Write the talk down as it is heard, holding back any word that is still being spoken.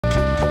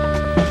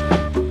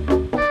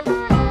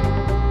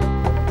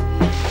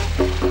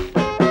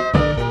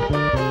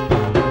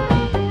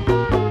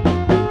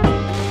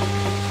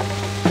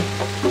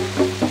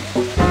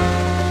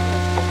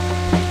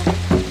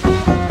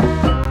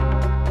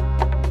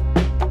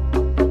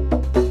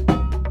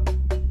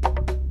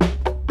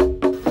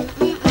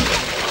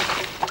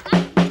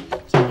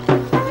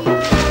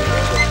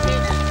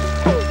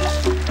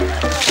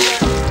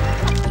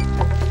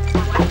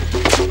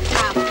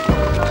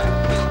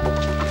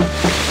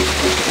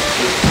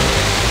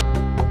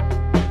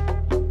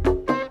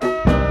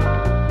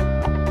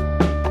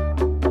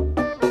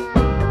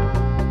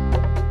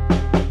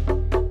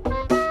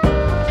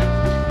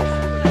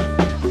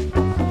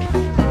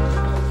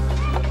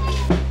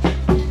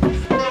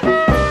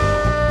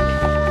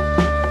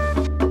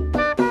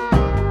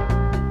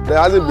there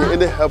hasn't been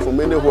any help from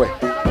anywhere.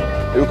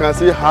 You can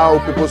see how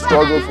people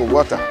struggle for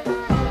water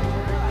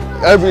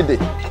every day.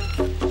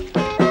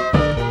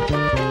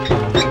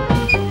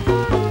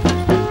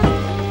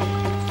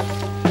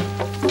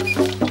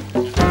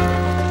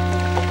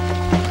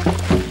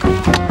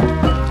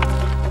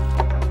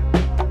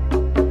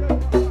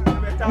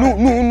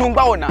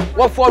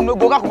 What for no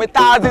go come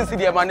thousands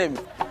in my name?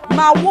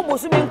 My woman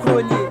was in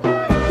Crony.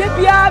 Get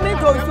behind me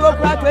to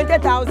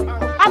 20,000.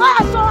 I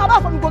saw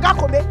about from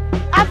Gogakome.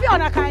 I feel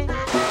on a kind.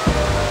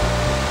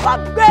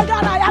 But Greg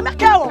and I am a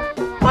cow.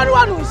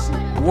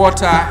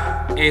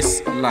 Water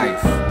is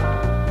life.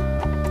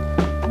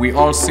 We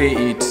all say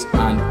it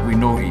and we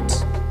know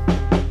it.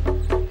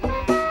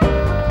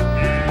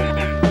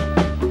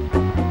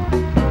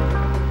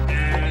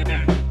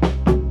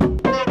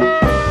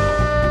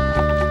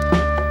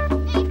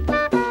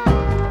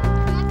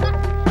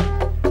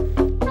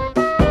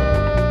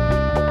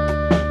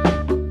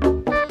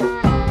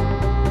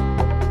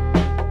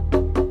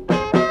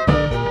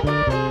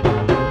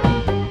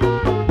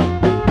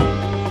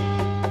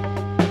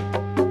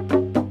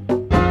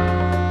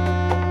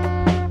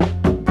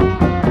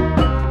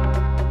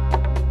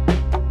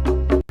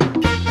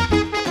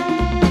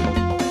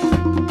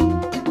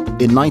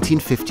 In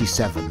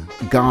 1957,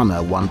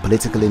 Ghana won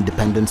political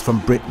independence from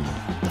Britain,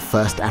 the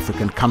first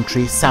African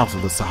country south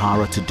of the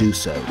Sahara to do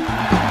so.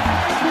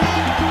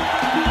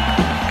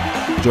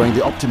 During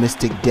the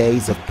optimistic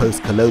days of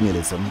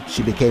post-colonialism,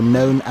 she became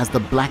known as the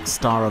Black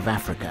Star of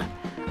Africa,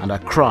 and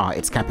Accra,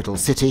 its capital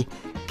city,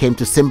 came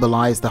to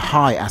symbolize the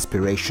high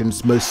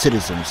aspirations most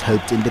citizens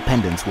hoped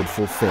independence would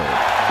fulfill.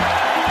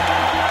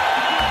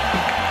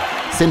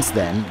 Since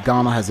then,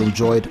 Ghana has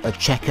enjoyed a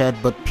checkered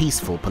but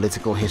peaceful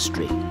political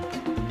history.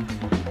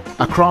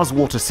 Accra's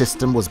water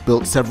system was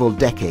built several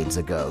decades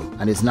ago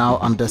and is now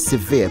under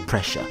severe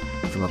pressure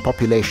from a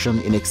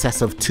population in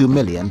excess of 2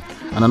 million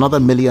and another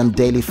million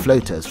daily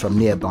floaters from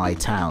nearby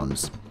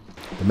towns.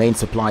 The main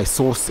supply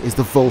source is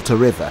the Volta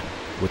River,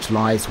 which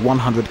lies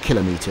 100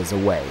 kilometers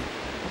away.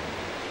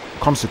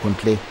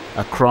 Consequently,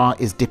 Accra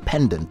is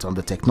dependent on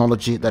the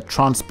technology that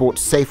transports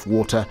safe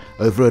water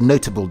over a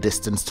notable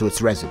distance to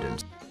its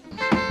residents.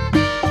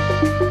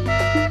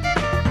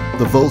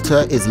 The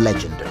Volta is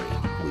legendary.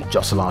 We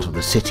jostle out of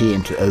the city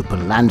into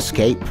open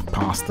landscape,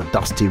 past the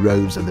dusty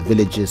roads and the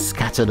villages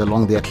scattered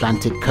along the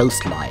Atlantic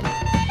coastline.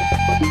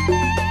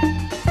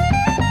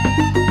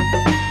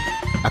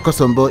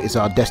 Akosombo is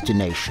our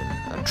destination,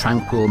 a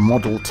tranquil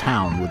model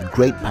town with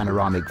great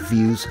panoramic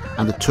views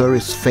and the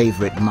tourist's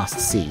favorite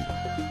must-see.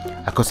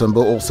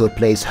 Akosombo also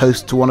plays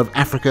host to one of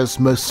Africa's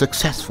most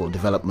successful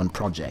development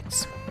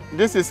projects.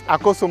 This is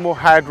Akosombo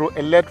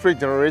Hydroelectric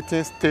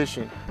Generating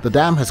Station. The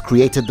dam has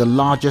created the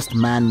largest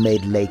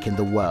man-made lake in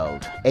the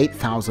world,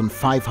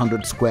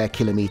 8,500 square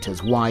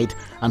kilometers wide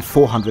and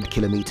 400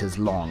 kilometers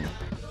long.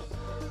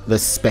 The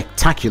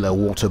spectacular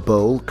water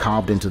bowl,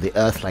 carved into the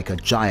earth like a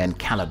giant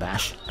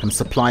calabash, can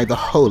supply the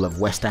whole of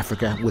West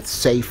Africa with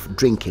safe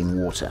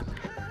drinking water.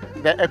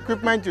 The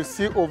equipment you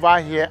see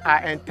over here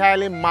are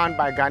entirely manned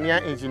by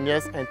Ghanaian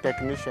engineers and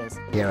technicians.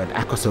 Here at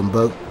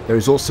Akosombo, there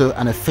is also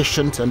an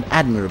efficient and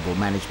admirable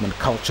management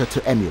culture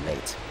to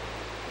emulate.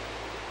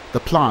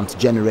 The plant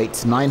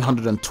generates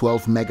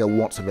 912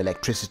 megawatts of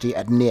electricity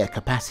at near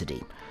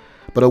capacity.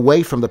 But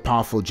away from the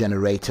powerful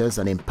generators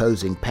and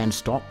imposing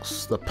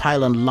penstocks, the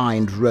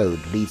pylon-lined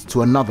road leads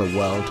to another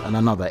world and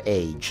another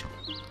age.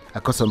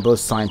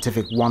 Akosombo's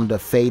scientific wonder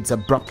fades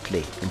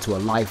abruptly into a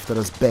life that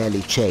has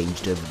barely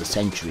changed over the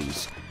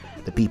centuries.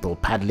 The people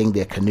paddling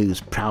their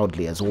canoes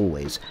proudly as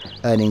always,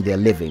 earning their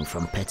living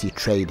from petty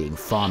trading,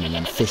 farming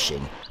and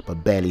fishing,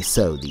 but barely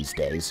so these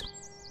days.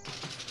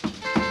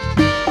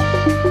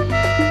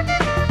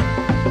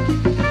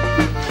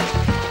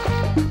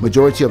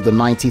 Majority of the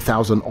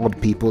 90,000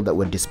 odd people that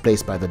were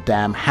displaced by the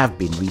dam have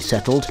been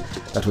resettled.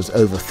 That was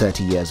over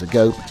 30 years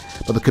ago,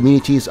 but the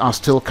communities are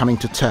still coming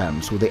to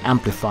terms with the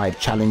amplified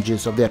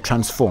challenges of their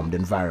transformed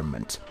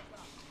environment.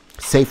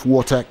 Safe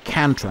water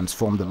can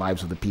transform the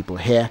lives of the people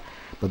here,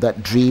 but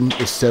that dream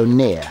is so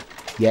near,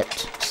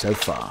 yet so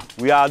far.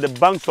 We are at the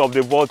banks of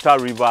the Volta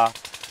River,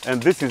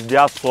 and this is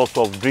their source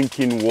of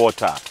drinking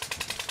water.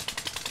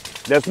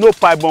 There's no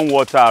pipe-borne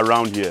water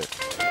around here.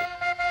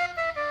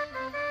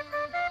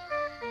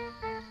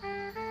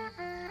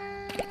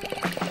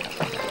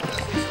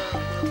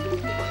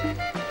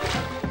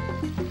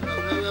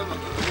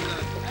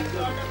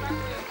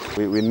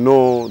 We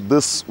know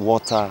this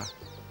water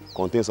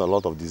contains a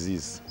lot of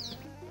disease.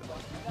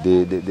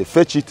 They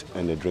fetch it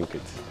and they drink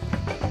it.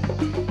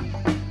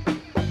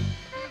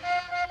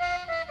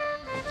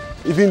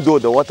 Even though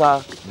the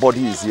water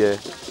body is here,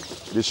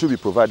 they should be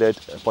provided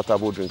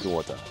potable drinking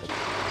water.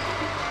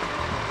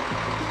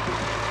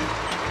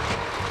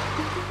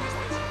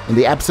 In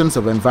the absence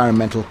of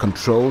environmental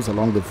controls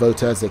along the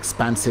Volta's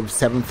expansive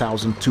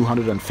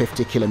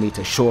 7,250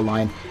 kilometer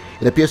shoreline,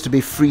 it appears to be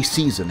free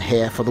season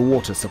here for the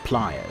water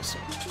suppliers.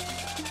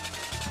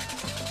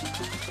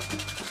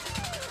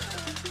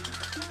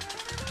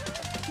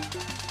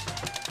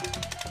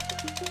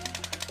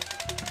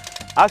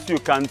 As you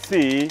can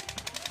see,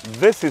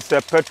 This is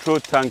a petrol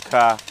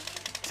tanker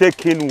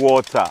taking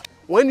water.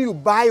 When you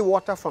buy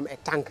water from a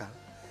tanker,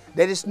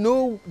 there's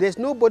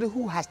nobody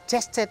who has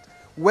tested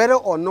whether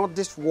or not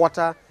this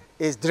water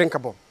is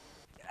drinkable.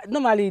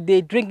 Normally,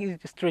 they drink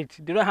it straight.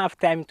 They don't have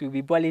time to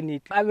be boiling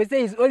it. I would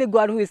say it's only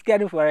God who is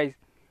caring for us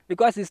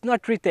because it's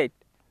not treated.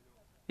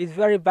 It's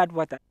very bad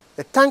water.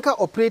 The tanker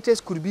operators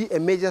could be a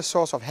major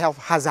source of health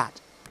hazard.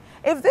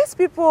 If these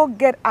people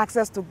get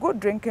access to good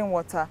drinking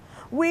water,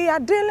 we are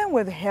dealing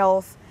with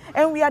health,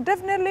 and we are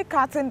definitely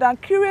cutting down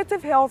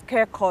curative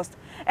healthcare costs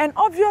and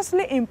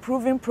obviously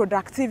improving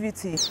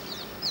productivity.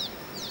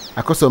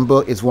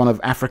 Akosombo is one of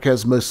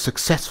Africa's most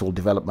successful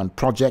development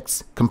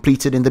projects,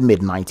 completed in the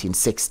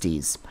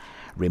mid-1960s.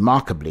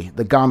 Remarkably,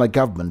 the Ghana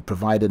government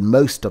provided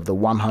most of the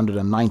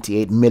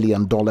 $198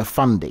 million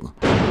funding.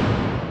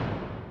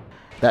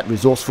 That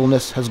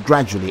resourcefulness has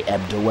gradually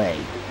ebbed away.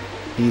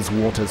 These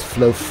waters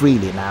flow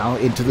freely now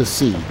into the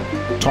sea,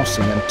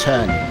 tossing and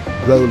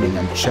turning, rolling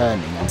and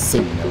churning and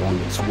singing along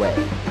its way.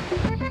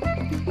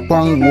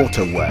 Pong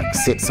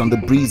Waterworks sits on the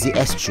breezy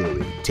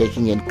estuary,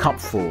 taking in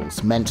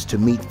cupfuls meant to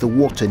meet the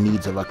water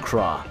needs of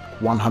Accra,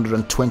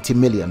 120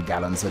 million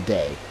gallons a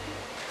day.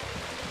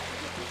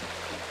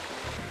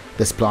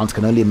 This plant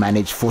can only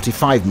manage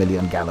 45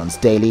 million gallons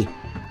daily,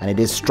 and it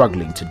is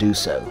struggling to do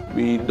so.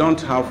 We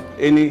don't have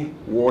any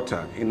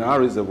water in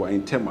our reservoir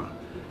in Tema,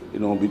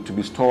 to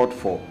be stored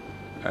for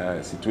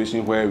a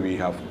situation where we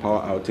have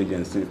power outage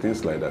and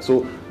things like that.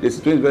 So the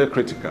situation is very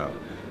critical,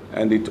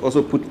 and it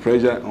also put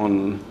pressure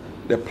on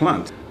the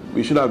plant.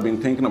 We should have been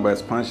thinking about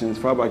expansions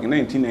far back in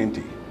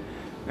 1990,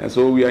 and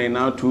so we are in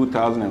now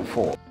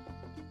 2004.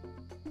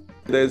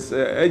 There's an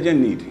urgent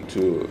need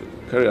to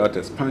carry out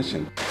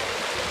expansion.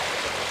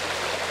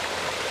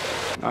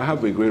 I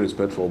have a great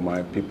respect for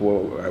my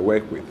people I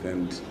work with,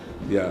 and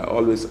they are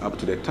always up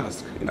to the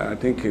task. I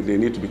think they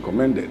need to be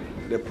commended.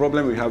 The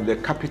problem we have, the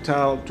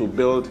capital to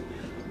build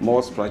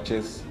more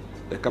structures,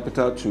 the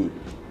capital to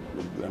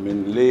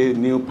lay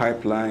new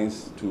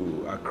pipelines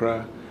to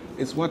Accra,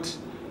 is what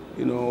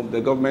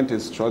the government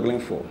is struggling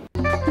for.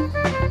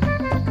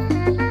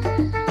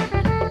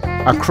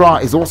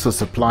 Accra is also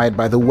supplied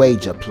by the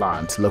Wager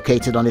plant,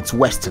 located on its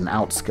western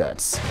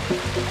outskirts.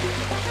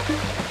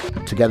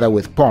 Together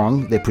with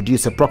Pong, they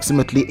produce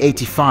approximately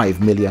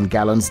 85 million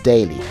gallons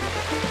daily.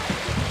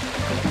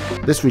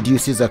 This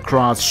reduces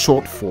Accra's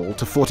shortfall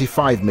to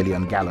 45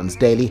 million gallons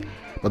daily,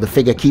 but the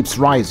figure keeps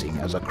rising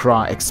as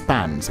Accra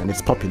expands and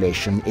its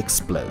population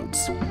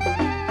explodes.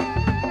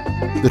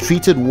 The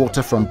treated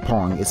water from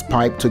Pong is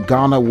piped to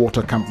Ghana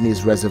Water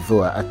Company's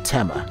reservoir at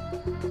Tema,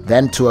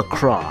 then to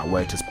Accra,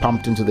 where it is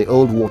pumped into the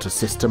old water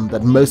system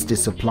that mostly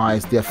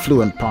supplies the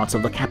affluent parts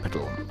of the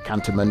capital,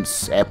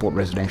 cantonments, airport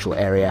residential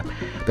area,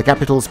 the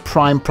capital's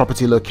prime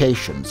property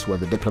locations where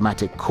the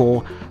diplomatic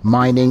corps,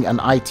 mining and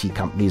IT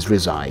companies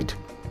reside.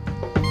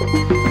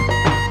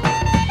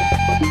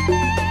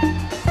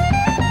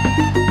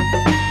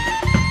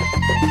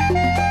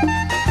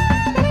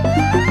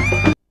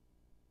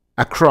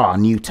 Accra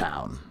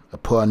Newtown, a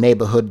poor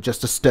neighborhood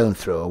just a stone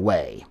throw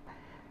away.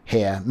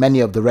 Here, many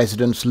of the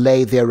residents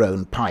lay their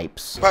own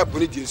pipes.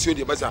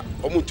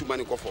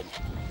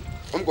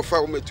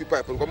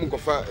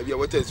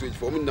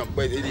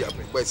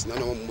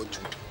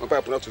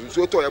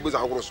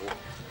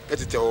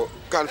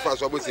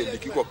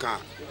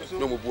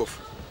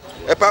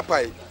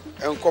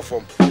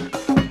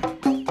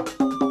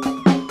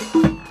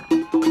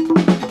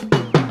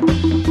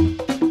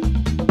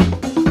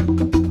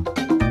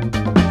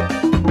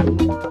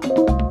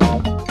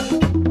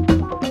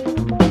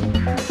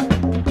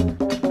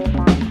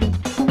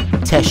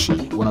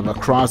 Teshi, one of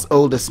Accra's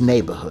oldest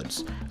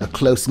neighborhoods, a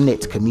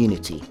close-knit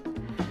community.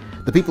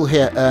 The people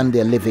here earn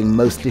their living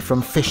mostly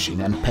from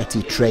fishing and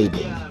petty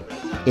trading.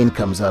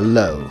 Incomes are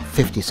low,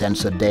 50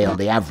 cents a day on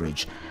the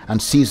average,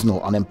 and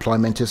seasonal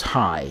unemployment is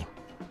high.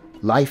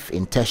 Life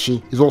in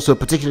Teshi is also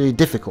particularly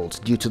difficult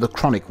due to the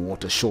chronic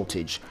water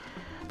shortage.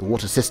 The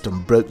water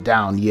system broke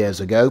down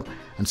years ago,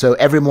 and so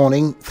every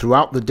morning,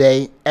 throughout the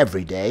day,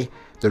 every day,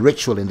 the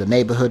ritual in the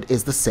neighborhood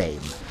is the same.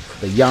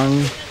 The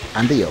young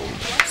and the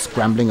old,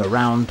 scrambling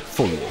around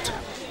for water.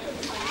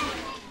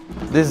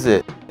 This is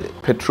a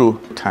petrol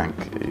tank,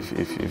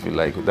 if you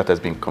like, that has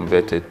been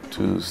converted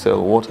to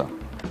sell water.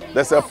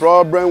 There's a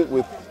problem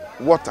with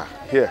water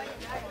here,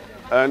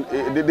 and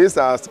this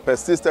has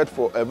persisted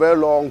for a very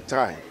long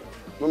time,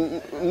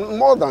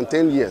 more than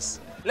 10 years.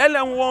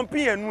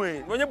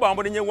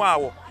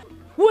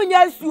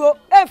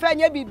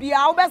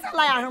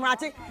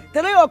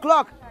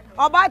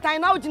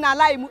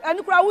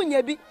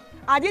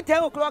 At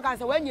 10 o'clock, and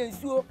so when you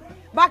sew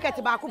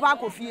bucket back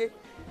up fee.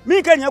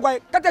 Me can you buy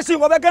Catasi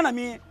over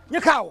Ganami,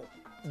 your cow.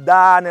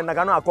 Dan and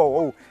Nagana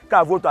call,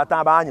 car vote at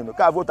Tabanino,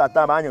 car vote at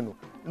Tabanino,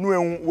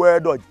 no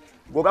word dodge.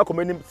 Goga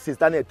community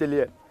sister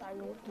Atelier.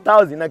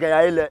 1,000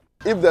 again.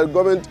 If the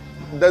government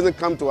doesn't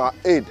come to our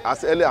aid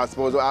as early as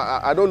possible,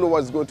 I don't know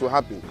what's going to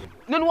happen.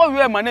 No one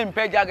will my name,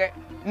 Pejage.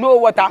 No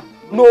water,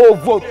 no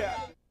vote.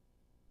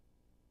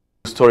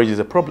 Storage is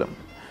a problem.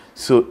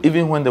 So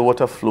even when the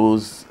water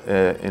flows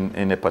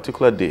in a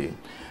particular day,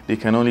 they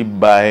can only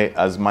buy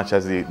as much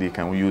as they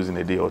can use in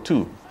a day or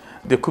two.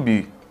 There could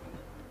be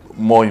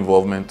more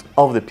involvement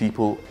of the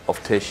people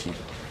of Teshi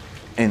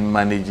in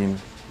managing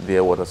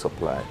their water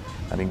supply.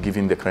 I mean,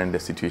 given the current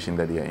situation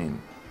that they are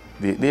in.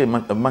 They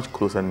are a much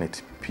closer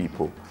knit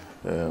people.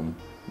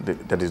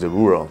 That is the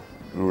rural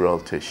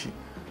Teshi.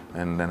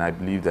 And then I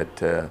believe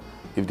that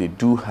if they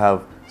do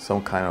have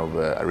some kind of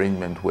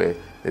arrangement where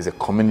there's a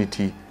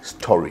community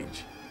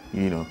storage,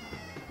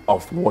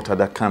 of water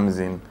that comes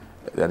in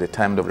at the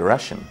time of the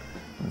ration,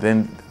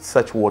 then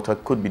such water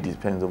could be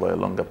dispensed over a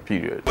longer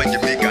period. When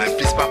Jamaica and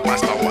principal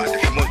pastor one, the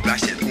famous black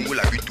sheep who will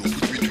have to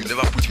put me to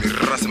never put me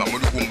ras my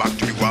money home back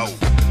to me. Wow.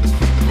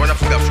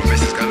 Wonderful that from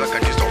Mrs. Canada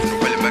can just off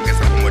Nobel Markets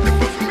and what the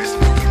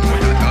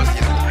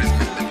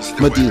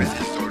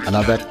Medina,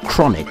 another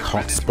chronic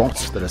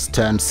hotspot that has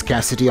turned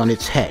scarcity on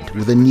its head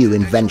with a new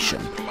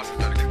invention.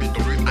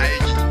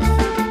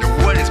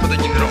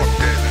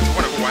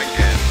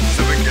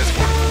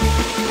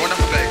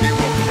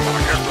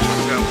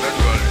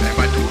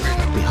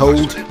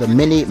 Behold the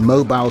mini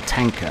mobile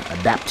tanker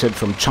adapted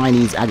from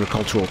Chinese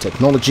agricultural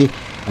technology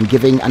and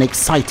giving an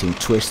exciting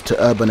twist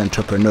to urban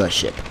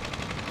entrepreneurship.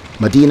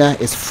 Medina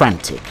is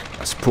frantic,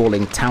 a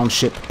sprawling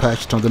township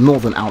perched on the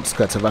northern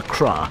outskirts of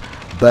Accra,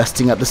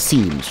 bursting at the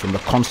seams from the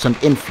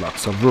constant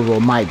influx of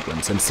rural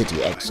migrants and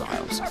city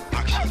exiles.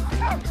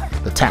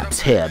 The taps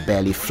here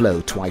barely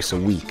flow twice a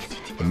week,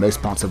 in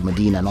most parts of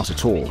Medina not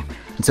at all,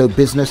 and so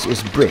business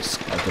is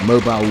brisk as the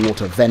mobile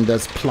water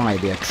vendors ply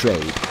their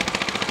trade,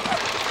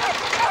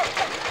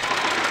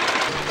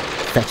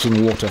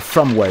 fetching water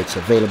from where it's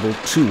available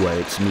to where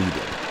it's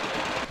needed.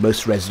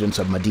 Most residents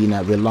of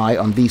Medina rely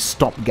on these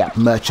stopgap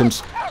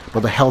merchants,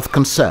 but the health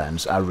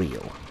concerns are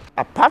real.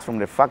 Apart from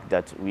the fact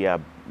that we are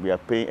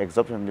paying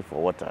exorbitantly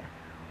for water,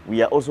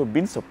 we are also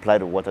being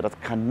supplied with water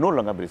that can no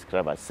longer be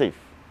described as safe.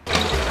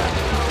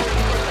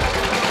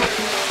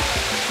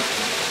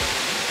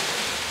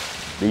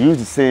 They use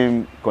the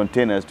same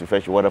containers to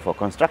fetch water for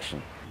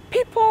construction.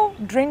 People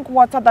drink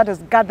water that is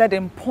gathered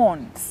in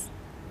ponds.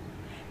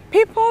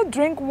 People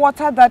drink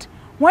water that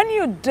when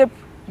you dip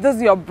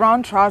your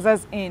brown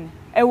trousers in,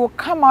 it will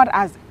come out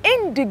as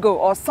indigo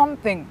or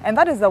something, and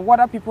that is the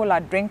water people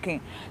are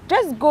drinking.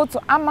 Just go to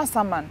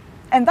Amasaman,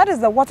 and that is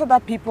the water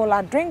that people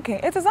are drinking.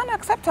 It is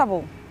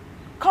unacceptable,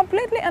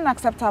 completely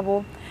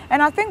unacceptable.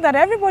 And I think that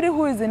everybody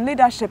who is in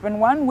leadership in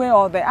one way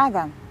or the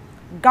other,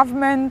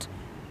 government,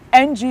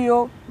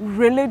 NGO,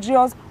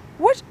 religious,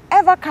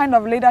 whichever kind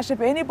of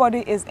leadership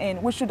anybody is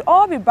in, we should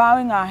all be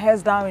bowing our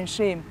heads down in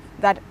shame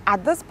that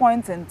at this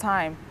point in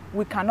time,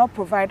 we cannot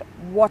provide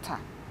water,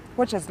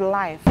 which is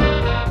life.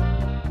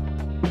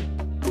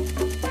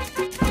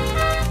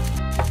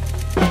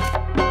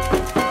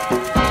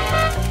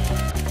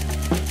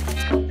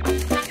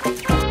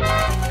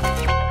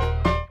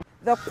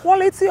 The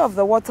quality of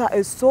the water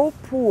is so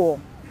poor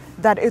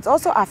that it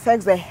also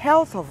affects the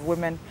health of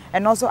women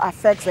and also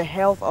affects the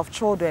health of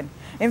children.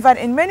 In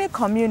fact, in many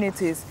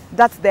communities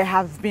that there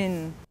have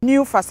been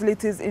new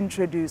facilities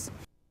introduced,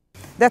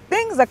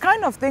 the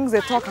kind of things they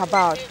talk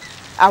about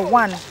are: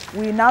 one,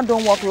 we now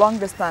don't walk long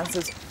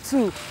distances;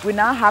 two, we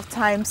now have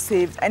time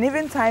saved, and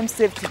even time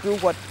saved to do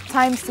what?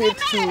 Time saved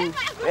to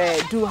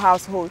do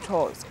household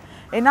chores.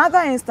 In other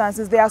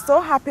instances, they are so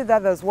happy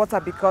that there's water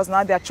because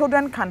now their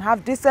children can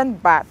have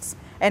decent baths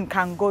and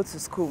can go to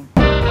school.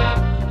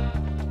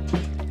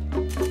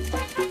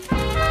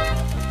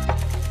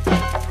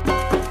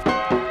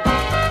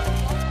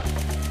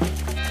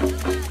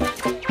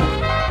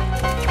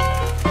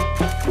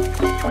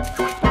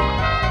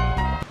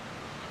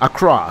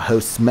 Accra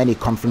hosts many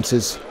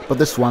conferences, but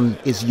this one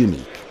is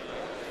unique.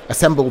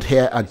 Assembled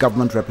here are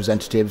government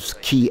representatives,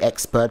 key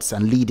experts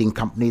and leading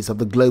companies of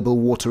the global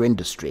water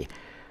industry,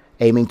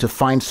 aiming to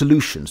find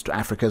solutions to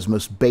Africa's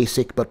most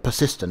basic but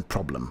persistent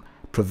problem: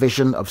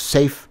 provision of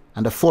safe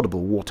and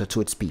affordable water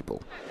to its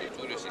people.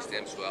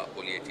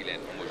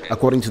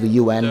 According to the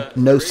UN,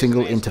 no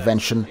single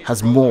intervention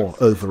has more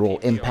overall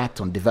impact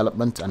on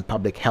development and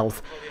public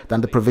health than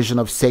the provision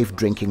of safe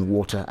drinking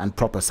water and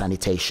proper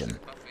sanitation.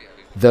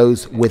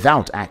 Those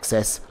without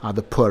access are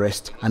the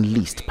poorest and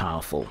least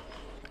powerful.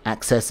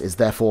 Access is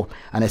therefore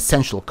an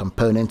essential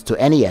component to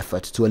any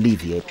effort to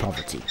alleviate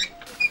poverty.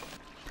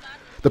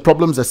 The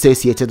problems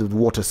associated with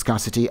water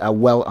scarcity are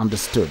well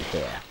understood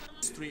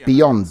here.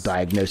 Beyond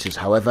diagnosis,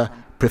 however,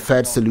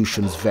 preferred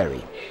solutions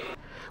vary.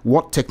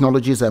 What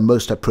technologies are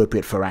most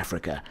appropriate for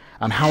Africa,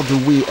 and how do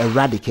we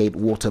eradicate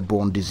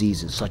waterborne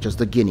diseases such as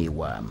the guinea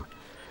worm?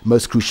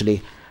 Most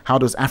crucially, how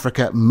does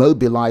Africa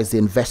mobilize the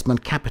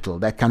investment capital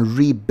that can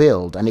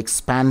rebuild and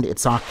expand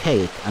its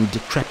archaic and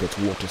decrepit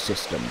water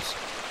systems?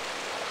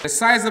 A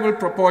sizable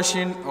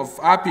proportion of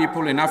our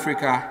people in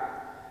Africa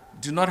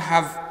do not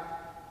have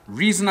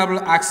reasonable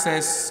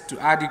access to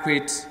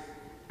adequate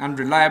and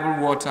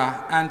reliable water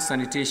and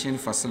sanitation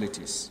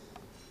facilities.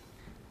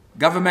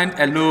 Government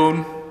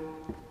alone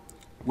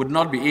would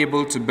not be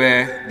able to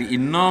bear the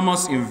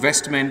enormous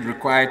investment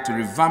required to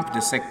revamp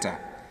the sector,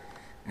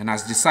 and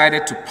has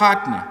decided to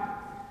partner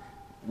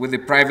with the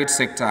private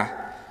sector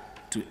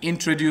to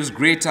introduce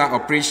greater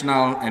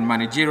operational and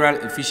managerial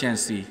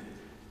efficiency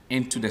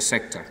into the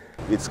sector.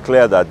 It's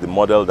clear that the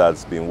model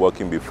that's been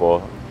working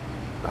before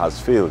has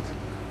failed,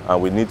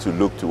 and we need to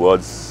look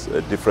towards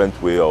a different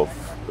way of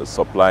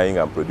supplying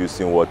and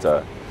producing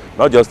water,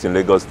 not just in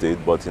Lagos State,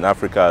 but in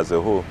Africa as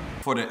a whole.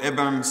 For the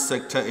urban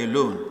sector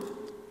alone,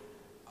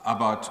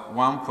 about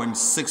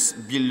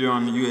 1.6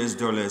 billion US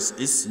dollars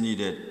is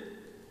needed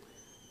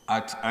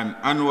at an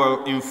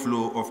annual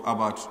inflow of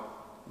about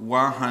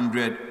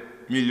 $100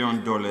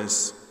 million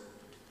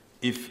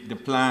if the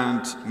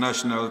planned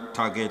national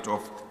target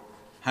of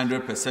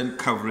 100%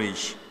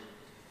 coverage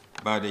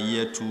by the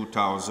year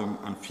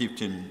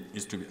 2015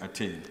 is to be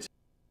attained.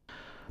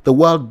 The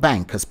World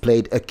Bank has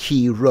played a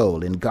key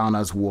role in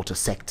Ghana's water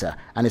sector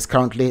and is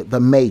currently the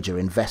major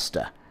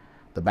investor.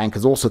 The bank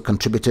has also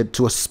contributed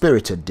to a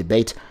spirited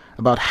debate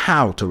about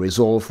how to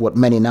resolve what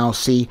many now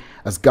see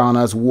as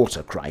Ghana's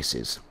water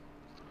crisis.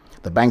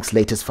 The bank's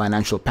latest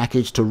financial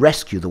package to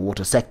rescue the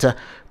water sector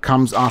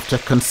comes after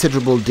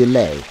considerable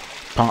delay,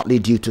 partly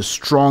due to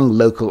strong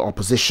local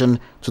opposition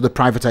to the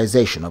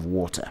privatization of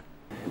water.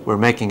 We're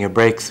making a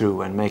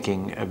breakthrough and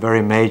making a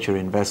very major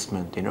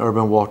investment in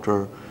urban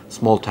water,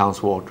 small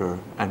towns water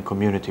and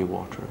community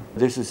water.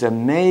 This is a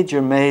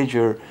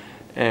major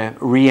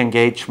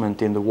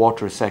re-engagement in the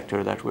water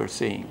sector that we're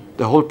seeing.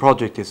 The whole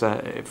project is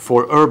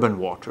for urban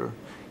water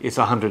is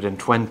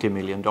 $120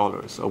 million,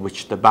 of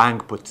which the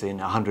bank puts in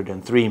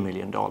 $103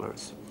 million.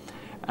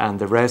 And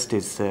the rest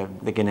is the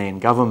Ghanaian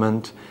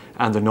government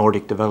and the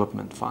Nordic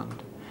Development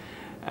Fund.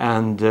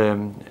 And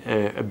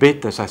a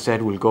bit, as I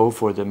said, will go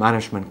for the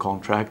management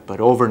contract,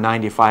 but over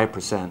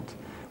 95%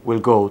 will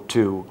go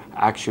to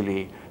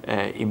actually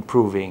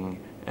improving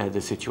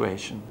the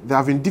situation. There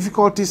have been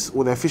difficulties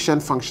with the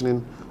efficient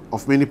functioning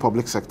of many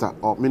public sector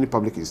or many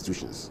public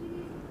institutions.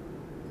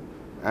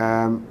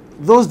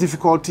 Those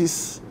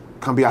difficulties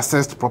can be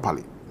assessed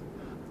properly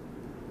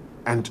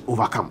and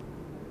overcome.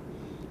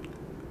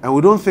 And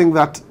we don't think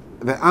that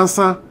the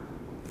answer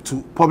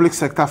to public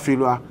sector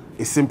failure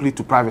is simply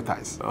to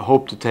privatize. I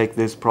hope to take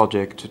this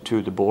project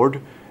to the board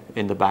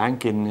in the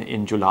bank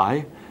in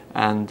July,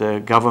 and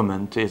the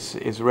government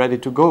is ready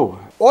to go.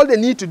 All they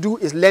need to do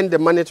is lend the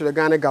money to the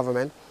Ghana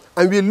government,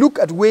 and we look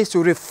at ways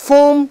to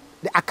reform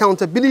the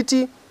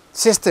accountability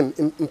system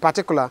in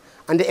particular,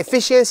 and the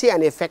efficiency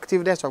and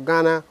effectiveness of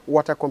Ghana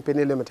Water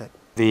Company Limited.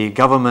 The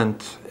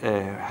government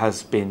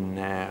has been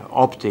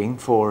opting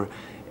for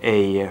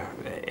a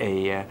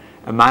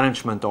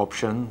management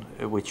option,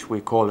 which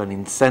we call an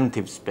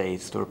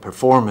incentives-based or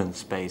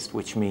performance-based,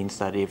 which means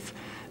that if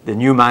the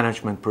new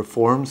management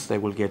performs, they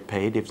will get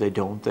paid. If they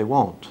don't, they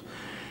won't.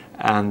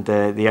 And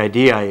the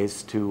idea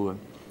is to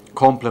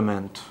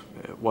complement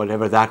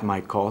whatever that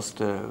might cost,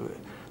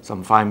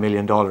 some $5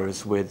 million,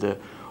 with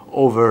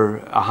over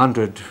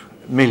 $100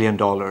 million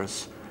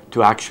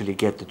to actually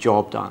get the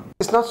job done.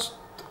 It's not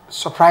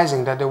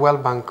surprising that the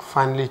World Bank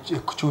finally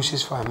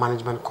chooses for a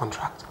management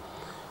contract.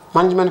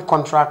 Management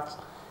contract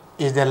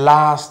is the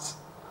last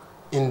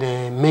in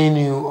the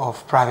menu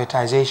of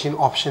privatization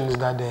options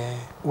that the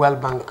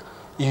World Bank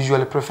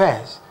usually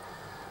prefers.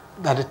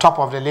 At the top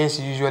of the list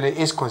usually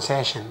is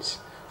concessions,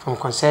 from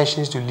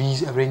concessions to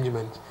lease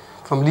arrangements.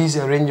 From lease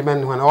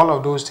arrangement, when all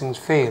of those things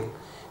fail,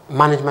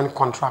 management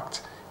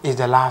contract is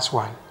the last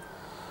one.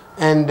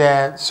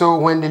 And so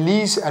when the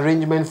lease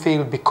arrangement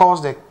failed,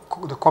 because the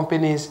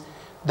companies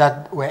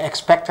that were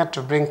expected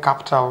to bring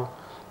capital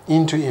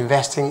into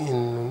investing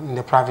in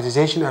the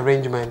privatization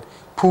arrangement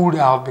pulled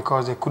out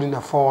because they couldn't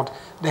afford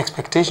the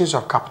expectations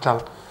of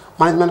capital,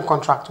 management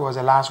contract was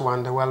the last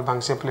one the World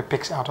Bank simply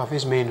picks out of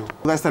its menu.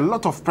 There's a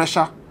lot of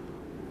pressure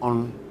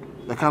on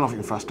the kind of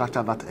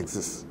infrastructure that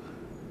exists.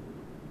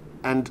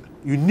 And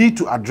you need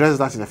to address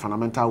that in a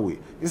fundamental way.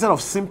 Instead of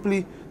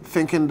simply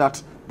thinking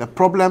that the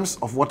problems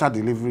of water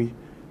delivery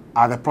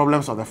are the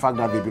problems of the fact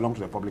that they belong to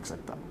the public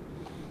sector.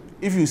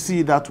 If you see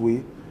it that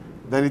way,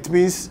 then it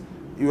means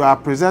you are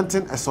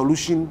presenting a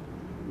solution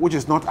which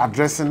is not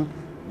addressing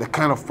the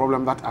kind of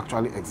problem that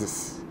actually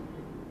exists.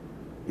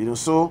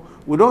 So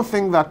we don't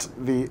think that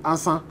the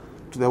answer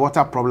to the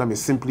water problem is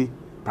simply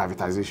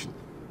privatization.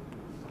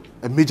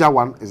 A major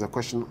one is a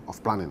question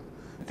of planning.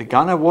 The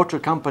Ghana Water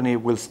Company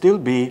will still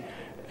be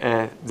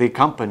the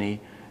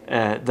company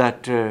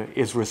that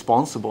is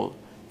responsible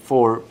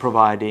for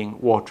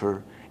providing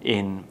water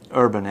in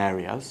urban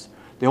areas.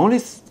 The only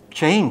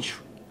change,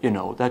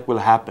 that will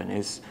happen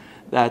is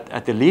that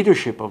at the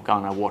leadership of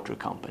Ghana Water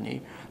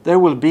Company, there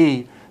will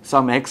be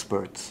some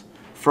experts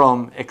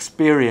from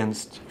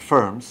experienced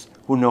firms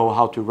who know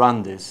how to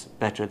run this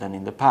better than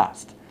in the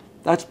past.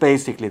 That's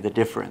basically the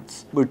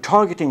difference. We're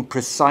targeting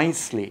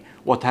precisely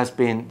what has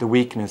been the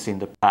weakness in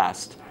the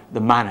past,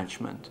 the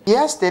management.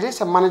 Yes, there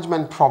is a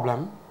management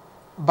problem,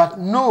 but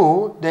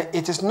no,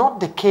 it is not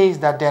the case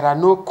that there are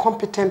no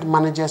competent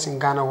managers in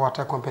Ghana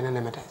Water Company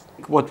Limited.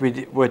 What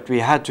we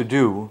had to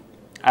do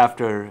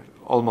after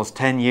almost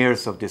 10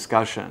 years of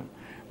discussion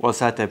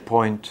was at a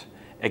point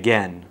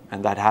again,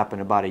 and that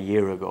happened about a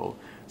year ago,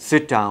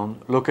 sit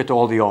down, look at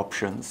all the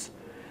options,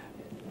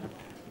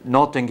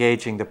 not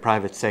engaging the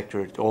private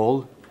sector at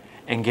all,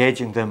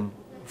 engaging them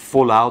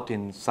full out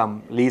in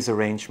some lease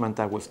arrangement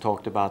that was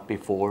talked about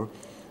before,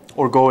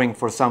 or going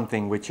for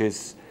something which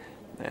is,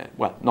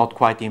 well, not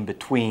quite in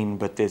between,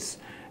 but this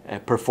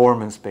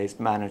performance-based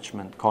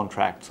management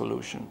contract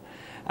solution.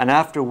 And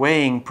after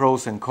weighing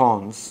pros and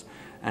cons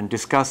and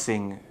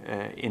discussing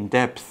in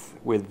depth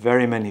with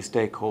very many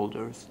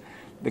stakeholders,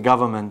 the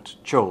government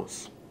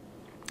chose.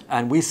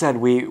 And we said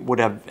we would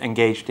have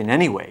engaged in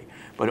any way,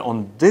 but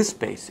on this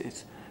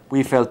basis,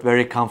 we felt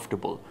very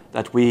comfortable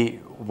that we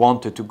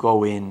wanted to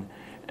go in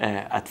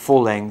at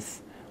full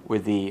length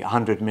with the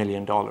 $100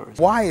 million.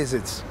 Why is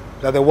it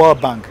that the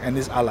World Bank and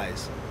its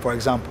allies, for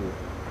example,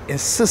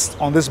 insist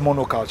on this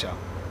monoculture,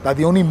 that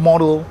the only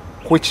model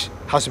which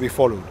has to be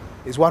followed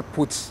is what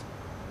puts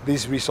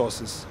these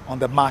resources on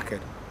the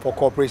market for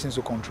corporations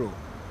to control?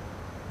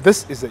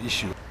 This is the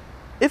issue.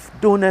 If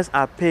donors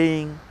are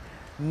paying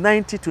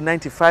 90 to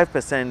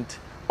 95%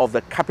 of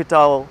the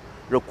capital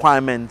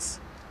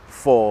requirements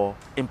for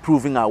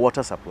improving our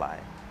water supply,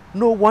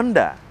 no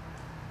wonder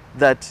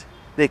that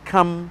they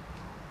come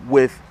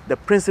with the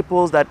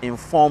principles that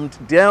informed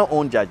their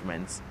own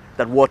judgments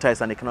that water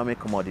is an economic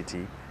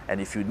commodity, and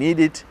if you need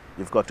it,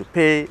 you've got to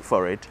pay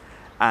for it.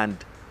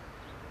 And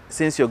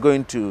since you're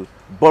going to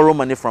borrow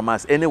money from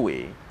us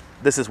anyway,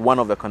 this is one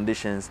of the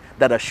conditions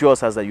that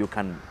assures us that you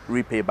can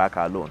repay back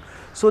our loan.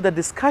 So the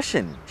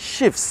discussion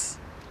shifts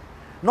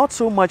not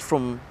so much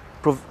from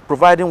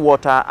providing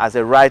water as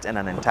a right and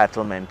an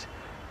entitlement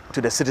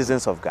to the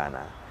citizens of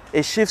Ghana.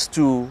 It shifts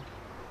to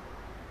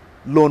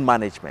loan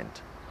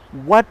management.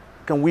 What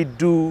can we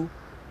do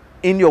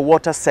in your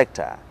water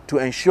sector to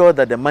ensure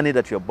that the money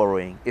that you're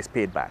borrowing is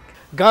paid back?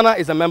 Ghana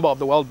is a member of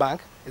the World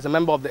Bank, is a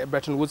member of the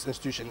Bretton Woods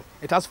institution.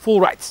 It has full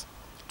rights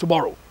to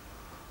borrow,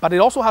 but it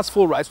also has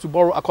full rights to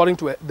borrow according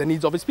to the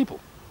needs of its people.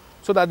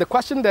 So that the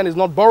question then is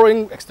not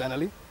borrowing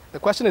externally, the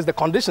question is the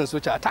conditions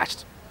which are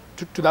attached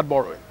to that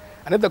borrowing.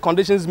 And if the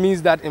conditions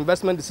means that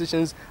investment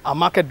decisions are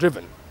market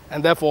driven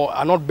and therefore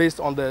are not based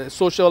on the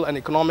social and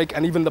economic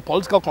and even the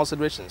political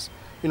considerations,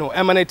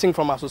 emanating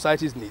from our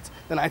society's needs,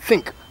 then I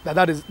think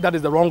that is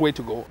the wrong way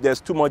to go.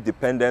 There's too much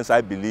dependence,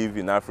 I believe,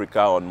 in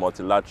Africa on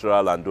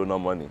multilateral and donor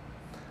money.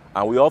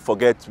 And we all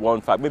forget one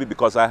fact, maybe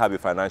because I have a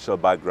financial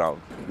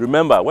background.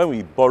 Remember, when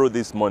we borrow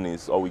these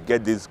monies or we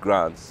get these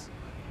grants,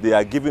 they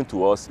are given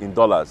to us in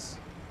dollars.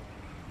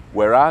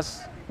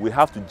 Whereas we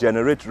have to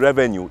generate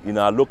revenue in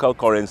our local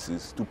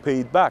currencies to pay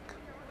it back.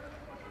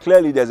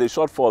 Clearly, there's a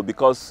shortfall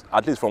because,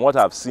 at least from what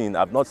I've seen,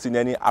 I've not seen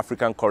any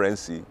African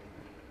currency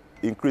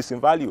increase in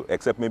value,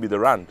 except maybe the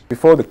rand.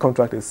 Before the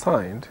contract is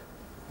signed,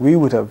 we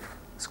would have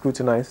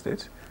scrutinized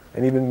it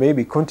and even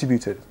maybe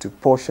contributed to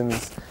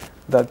portions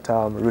that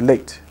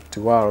relate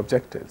to our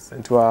objectives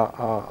and to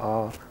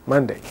our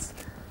mandates.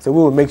 So we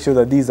will make sure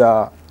that these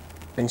are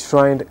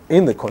enshrined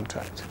in the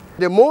contract.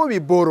 The more we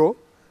borrow,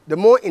 the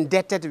more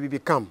indebted we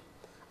become.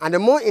 And the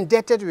more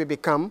indebted we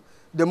become,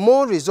 the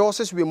more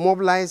resources we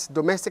mobilize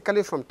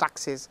domestically from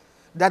taxes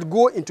that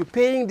go into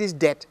paying this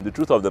debt. The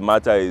truth of the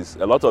matter is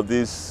a lot of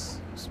these,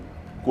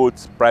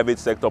 quote, private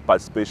sector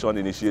participation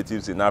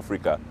initiatives in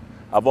Africa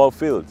have all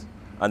failed.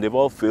 And they've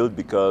all failed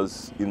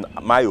because, in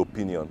my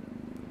opinion,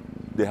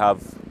 they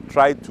have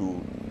tried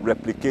to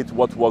replicate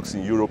what works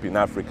in Europe in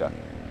Africa,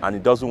 and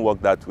it doesn't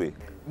work that way.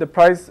 The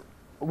price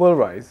will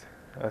rise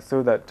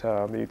so that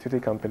the utility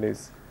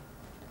companies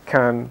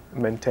can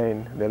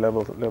maintain their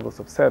levels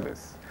of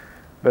service.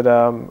 But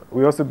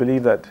we also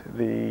believe that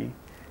the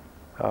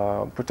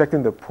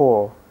protecting the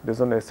poor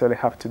doesn't necessarily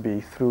have to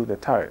be through the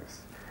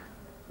tariffs.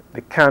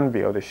 There can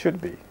be, or there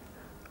should be,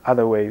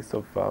 other ways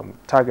of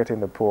targeting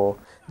the poor.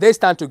 They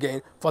stand to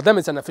gain. For them,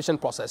 it's an efficient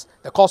process.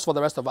 The cost for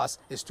the rest of us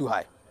is too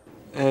high.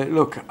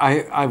 Look,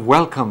 I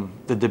welcome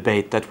the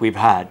debate that we've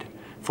had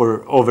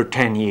for over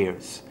 10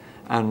 years.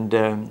 And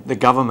the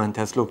government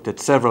has looked at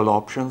several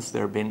options.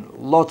 There have been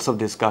lots of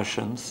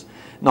discussions.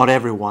 Not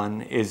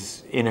everyone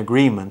is in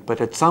agreement,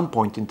 but at some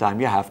point in time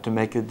you have to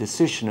make a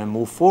decision and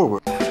move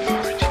forward.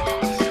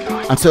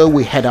 And so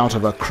we head out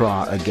of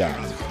Accra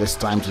again, this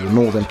time to the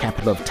northern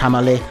capital of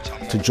Tamale,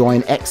 to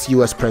join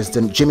ex-US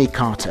President Jimmy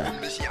Carter,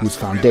 whose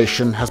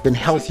foundation has been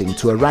helping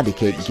to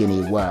eradicate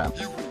guinea worm.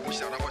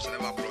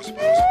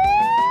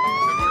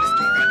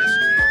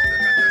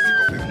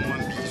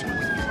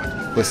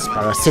 This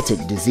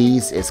parasitic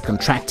disease is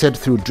contracted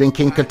through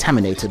drinking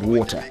contaminated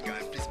water.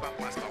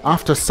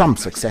 After some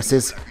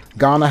successes,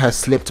 Ghana has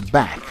slipped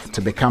back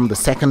to become the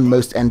second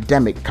most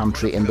endemic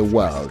country in the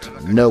world,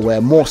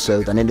 nowhere more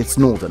so than in its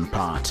northern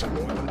part.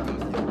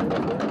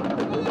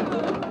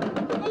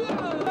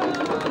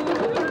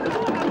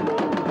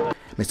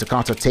 Mr.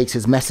 Carter takes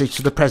his message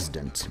to the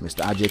president,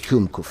 Mr.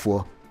 Ajekum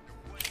Kufuor.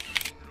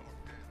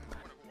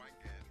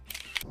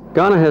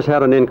 Ghana has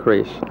had an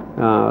increase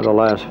the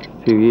last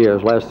few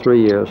years, last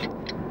 3 years.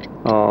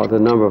 The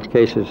number of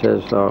cases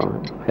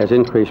has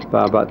increased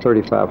by about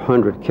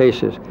 3,500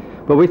 cases.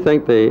 But we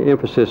think the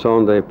emphasis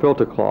on the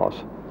filter clause,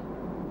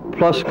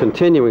 plus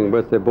continuing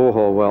with the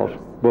borehole wells,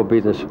 will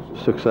be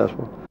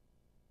successful.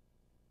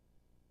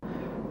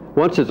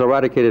 Once it's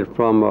eradicated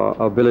from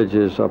a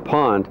village's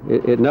pond,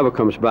 it never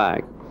comes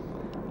back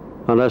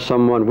unless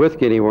someone with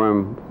guinea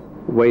worm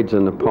wades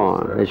in the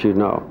pond, as you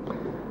know.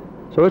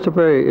 So it's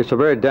a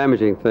very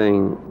damaging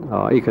thing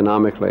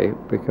economically,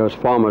 because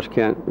farmers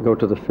can't go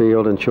to the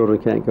field and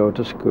children can't go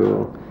to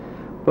school.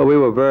 But we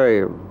were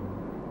very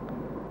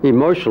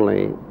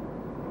emotionally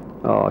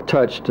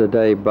touched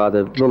today by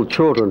the little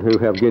children who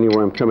have guinea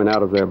worm coming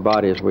out of their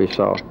bodies. We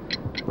saw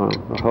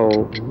a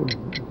whole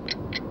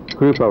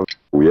group of.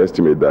 We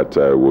estimate that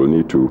we'll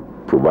need to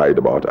provide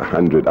about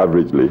 100,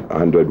 averagely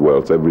 100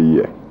 wells every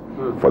year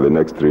for the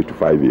next 3 to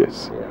 5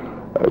 years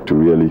to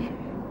really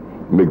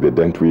make the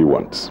dent we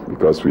want,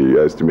 because we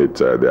estimate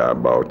there are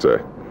about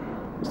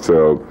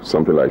still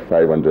something like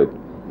 500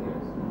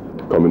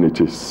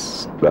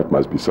 communities that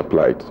must be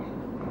supplied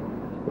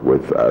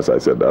with, as I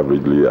said,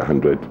 averagely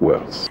 100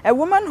 wells. A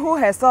woman who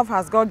herself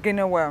has got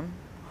guinea worm,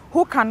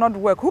 who cannot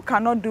work, who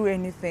cannot do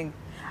anything,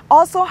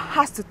 also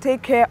has to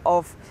take care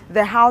of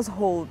the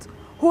household,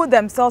 who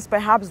themselves,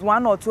 perhaps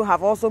one or two,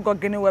 have also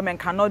got guinea worm and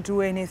cannot do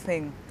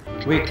anything.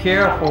 We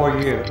care for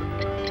you.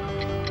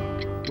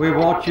 We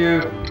want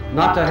you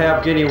not to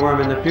have guinea worm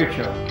in the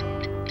future.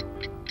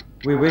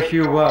 We wish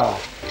you well.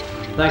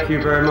 Thank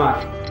you very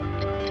much.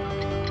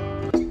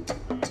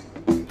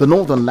 The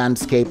northern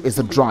landscape is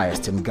the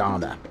driest in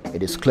Ghana.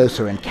 It is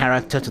closer in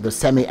character to the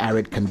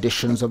semi-arid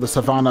conditions of the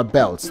savanna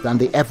belts than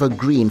the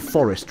evergreen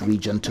forest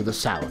region to the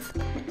south.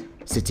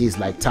 Cities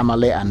like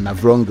Tamale and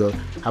Navrongo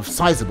have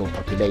sizable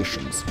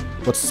populations,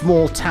 but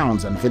small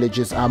towns and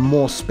villages are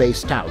more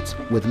spaced out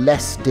with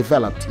less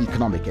developed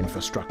economic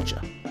infrastructure.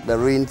 The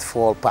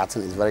rainfall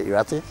pattern is very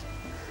erratic.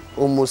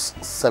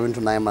 Almost 7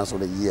 to 9 months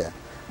of the year,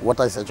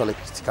 water is actually a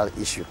critical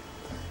issue.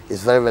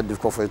 It's very, very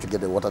difficult for you to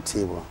get the water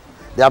table.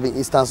 There have been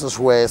instances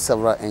where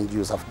several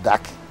NGOs have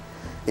dug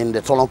in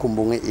the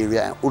Tolonkumbunge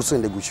area and also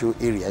in the Guchu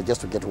area just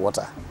to get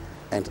water.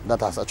 And that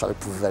has actually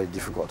proved very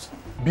difficult.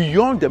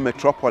 Beyond the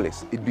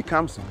metropolis, it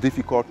becomes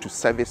difficult to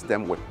service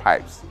them with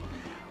pipes.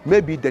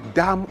 Maybe the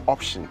dam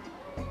option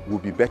will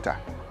be better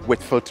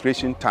with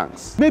filtration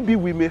tanks. Maybe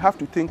we may have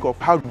to think of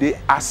how they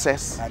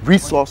access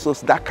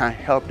resources that can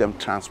help them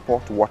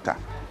transport water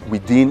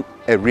within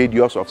a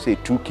radius of, say,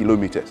 2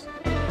 kilometers.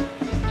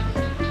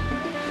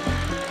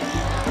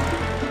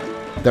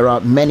 There are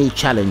many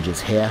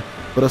challenges here,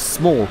 but a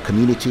small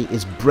community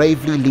is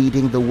bravely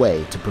leading the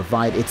way to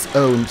provide its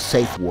own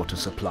safe water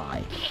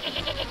supply.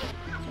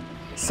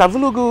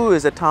 Savulugu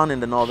is a town in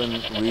the northern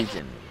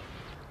region,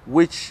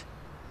 which,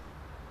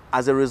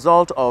 as a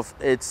result of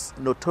its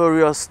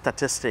notorious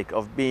statistic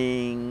of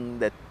being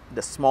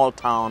the small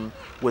town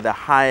with the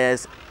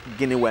highest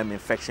guinea worm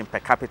infection per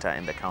capita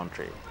in the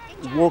country,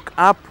 woke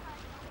up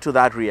to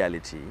that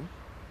reality,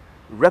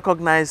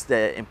 recognized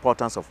the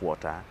importance of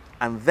water,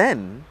 and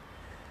then,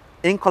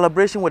 in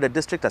collaboration with the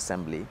district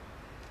assembly,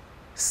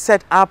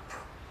 set up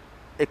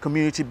a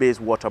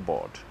community-based water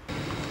board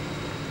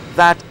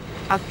that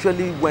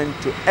actually went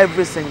to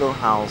every single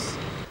house,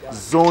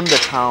 zoned the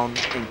town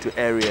into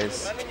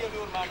areas,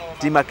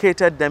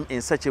 demarcated them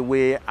in such a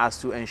way as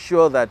to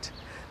ensure that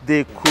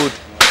they could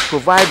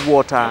provide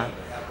water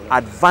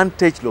at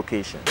vantage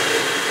locations.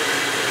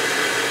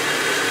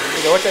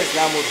 The water is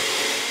now moving.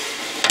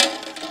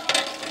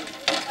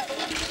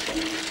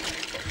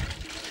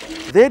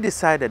 They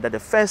decided that the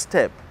first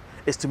step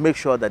is to make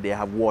sure that they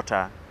have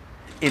water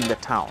in the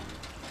town.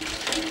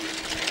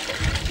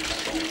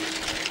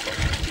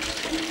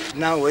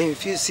 Now, when you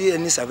see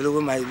any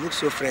available, it looks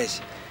so fresh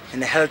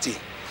and healthy.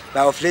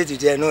 But of late,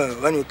 you know,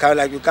 when you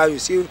come, you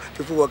see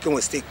people working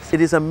with sticks.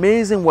 It is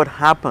amazing what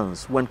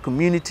happens when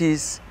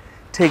communities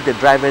take the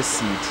driver's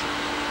seat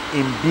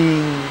in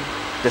being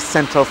the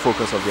central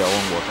focus of their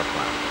own water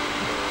plan.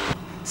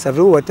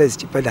 Savulu water is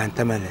cheaper than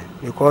Tamale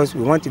because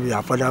we want to be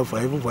affordable for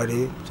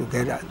everybody to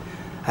get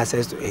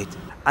access to it.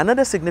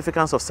 Another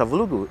significance of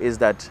Savulugu is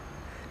that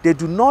they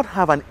do not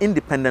have an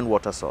independent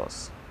water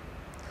source.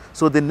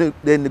 So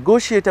they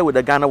negotiated with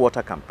the Ghana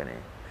Water Company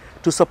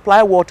to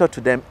supply water to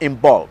them in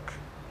bulk.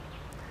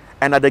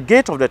 And at the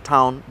gate of the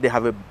town, they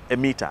have a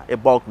meter, a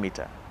bulk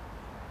meter.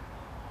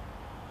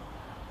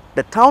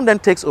 The town then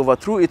takes over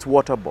through its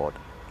water board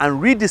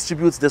and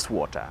redistributes this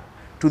water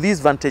to these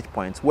vantage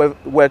points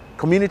where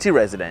community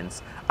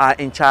residents are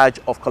in charge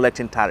of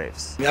collecting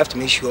tariffs. We have to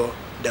make sure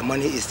the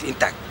money is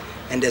intact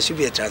and there should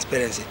be a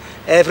transparency.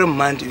 Every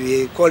month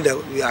we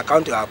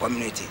account to our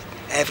community,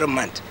 every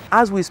month.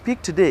 As we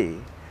speak today,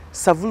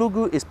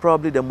 Savulugu is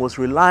probably the most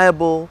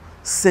reliable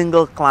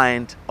single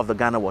client of the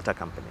Ghana Water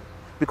Company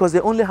because they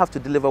only have to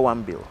deliver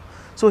one bill.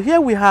 So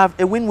here we have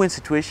a win-win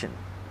situation.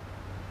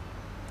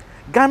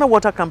 Ghana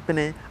Water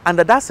Company,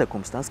 under that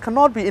circumstance,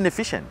 cannot be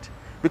inefficient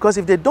because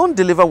if they don't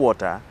deliver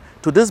water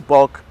to this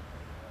bulk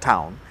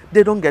town,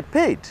 they don't get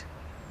paid.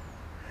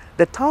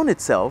 The town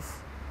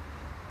itself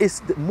is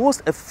the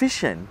most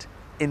efficient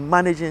in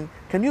managing.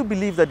 Can you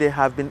believe that they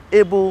have been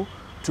able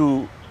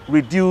to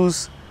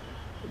reduce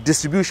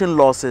distribution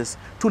losses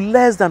to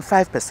less than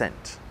 5%?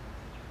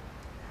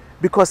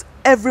 Because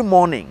every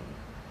morning,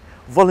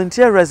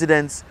 volunteer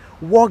residents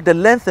walk the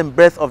length and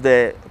breadth of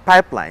the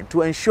pipeline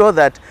to ensure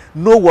that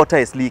no water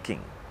is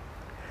leaking,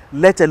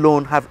 let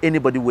alone have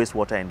anybody waste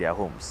water in their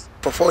homes.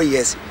 For 4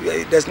 years,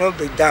 there's no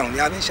breakdown. We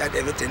haven't shut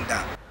everything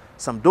down.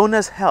 Some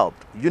donors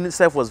helped.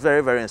 UNICEF was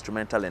very, very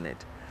instrumental in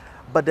it.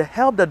 But the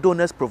help that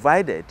donors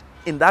provided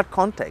in that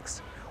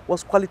context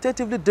was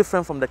qualitatively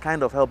different from the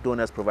kind of help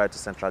donors provide to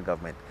central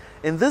government.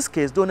 In this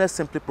case, donors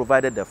simply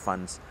provided the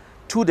funds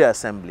to the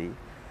assembly,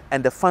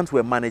 and the funds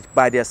were managed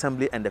by the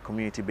assembly and the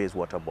community-based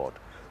water board.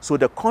 So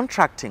the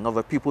contracting of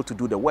the people to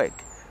do the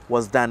work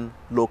was done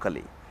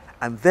locally,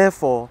 and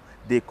therefore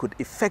they could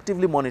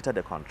effectively monitor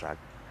the contract,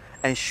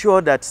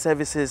 ensure that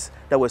services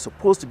that were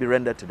supposed to be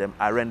rendered to them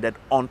are rendered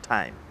on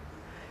time.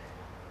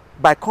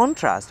 By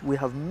contrast, we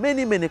have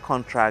many, many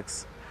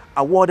contracts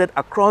awarded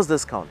across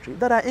this country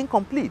that are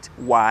incomplete.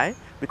 Why?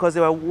 Because they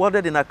were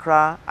awarded in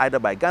Accra either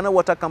by Ghana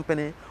Water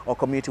Company or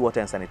Community Water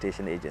and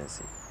Sanitation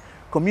Agency.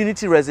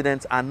 Community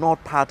residents are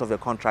not part of the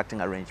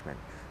contracting arrangement.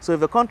 So if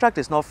the contract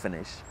is not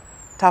finished,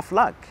 tough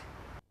luck.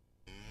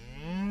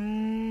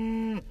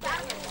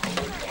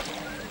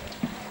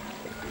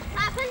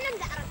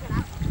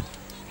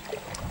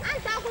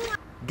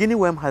 Guinea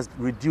worm has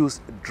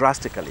reduced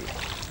drastically,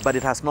 but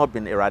it has not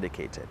been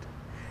eradicated.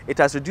 It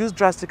has reduced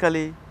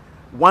drastically,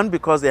 one,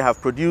 because they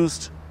have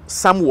produced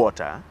some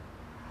water,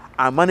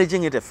 are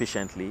managing it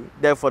efficiently,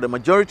 therefore the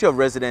majority of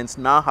residents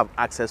now have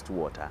access to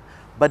water,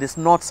 but it's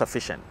not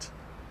sufficient.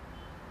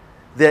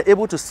 They're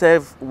able to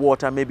serve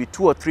water maybe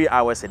 2 or 3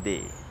 hours a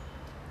day,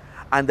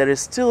 and there is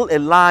still a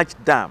large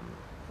dam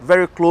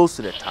very close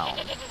to the town,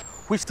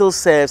 which still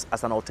serves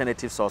as an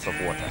alternative source of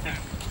water,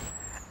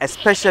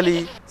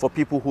 especially for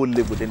people who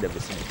live within the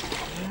vicinity.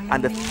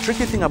 And the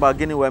tricky thing about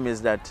guinea worm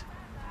is that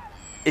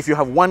if you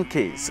have 1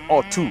 case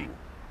or 2,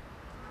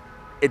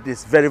 it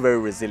is very, very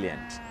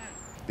resilient.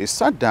 They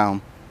sat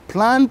down,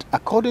 planned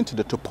according to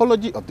the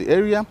topology of the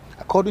area,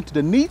 according to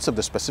the needs of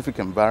the specific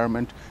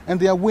environment, and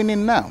they are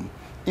winning now.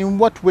 In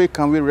what way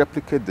can we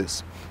replicate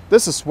this?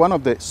 This is one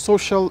of the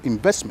social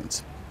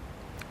investments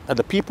that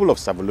the people of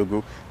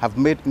Savelugu have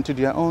made into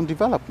their own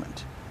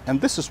development. And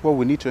this is what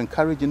we need to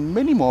encourage in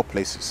many more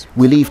places.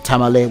 We leave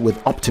Tamale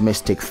with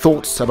optimistic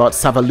thoughts about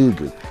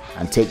Savelugu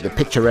and take the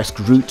picturesque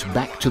route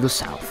back to the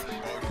south.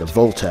 The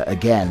Volta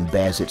again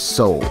bears its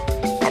soul.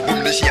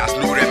 Abomination has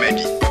no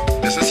remedy.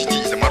 Necessity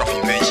is a matter of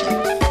invention.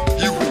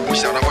 He who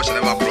wishes never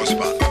shall never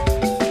prosper.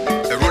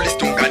 A rolling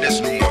stone gathers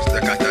no more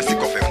the characteristic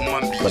of a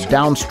human being. But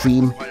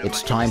downstream,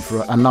 it's time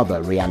for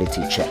another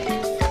reality check.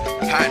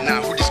 Hi,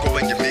 now who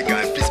discovered Jamaica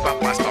and principal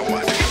pastor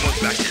was the most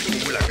blasted who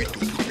will have been to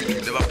put me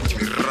to never put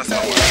me rasa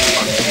or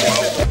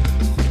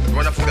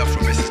wonderful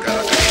from Mrs.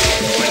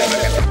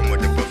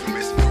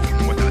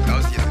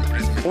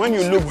 When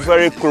you look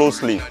very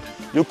closely,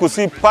 you could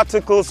see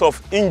particles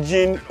of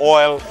engine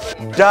oil,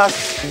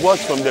 dust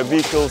washed from the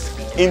vehicles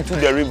into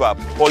the river,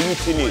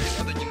 polluting it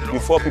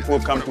before people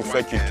come to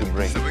fetch it to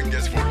drink.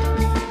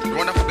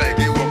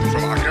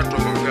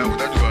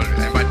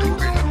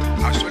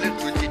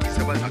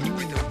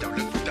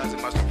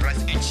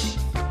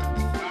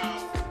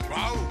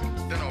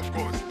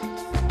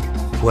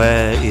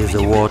 Where is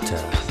the water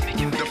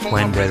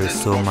when there is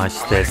so much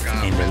thirst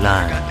in the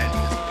land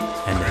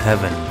and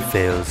heaven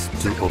fails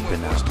to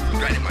open up?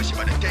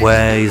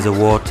 Where is the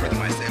water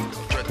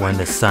when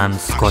the sun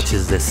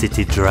scorches the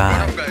city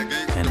dry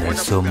and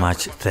there's so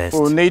much thirst?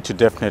 We'll need to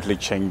definitely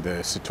change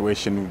the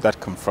situation that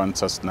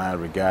confronts us now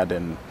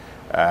regarding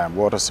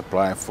water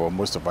supply for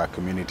most of our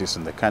communities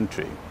in the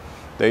country.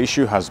 The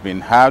issue has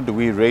been, how do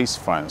we raise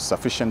funds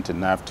sufficient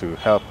enough to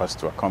help us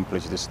to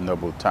accomplish this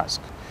noble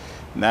task?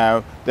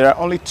 Now, there are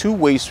only 2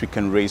 ways we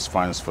can raise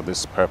funds for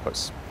this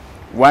purpose.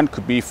 One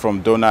could be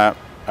from donor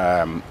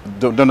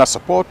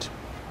support,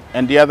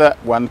 and the other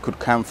one could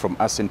come from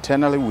us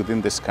internally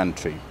within this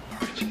country.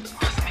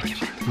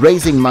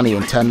 Raising money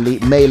internally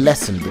may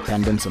lessen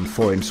dependence on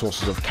foreign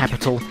sources of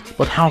capital,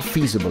 but how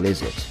feasible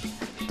is it?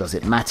 Does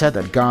it matter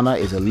that Ghana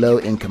is a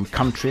low-income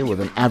country with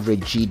an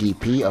average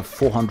GDP of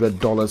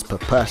 $400 per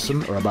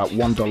person, or about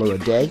 $1 a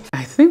day?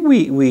 I think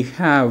we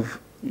have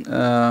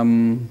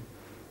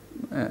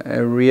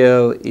a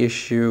real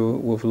issue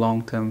with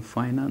long-term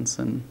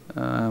financing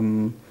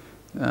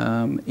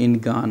in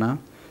Ghana.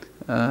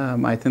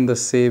 I think the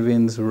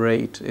savings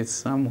rate is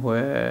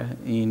somewhere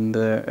in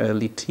the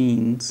early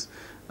teens,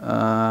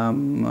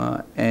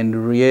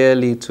 and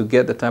really to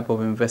get the type of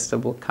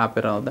investable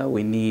capital that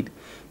we need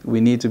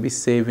to be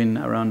saving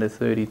around the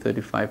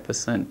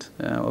 30–35%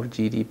 of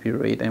GDP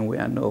rate, and we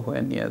are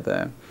nowhere near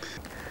there.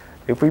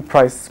 If we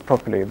price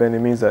properly, then it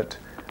means that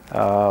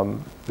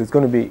there's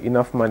going to be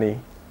enough money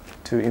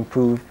to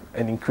improve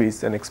and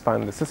increase and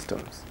expand the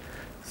systems.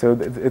 So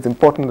it's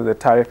important that the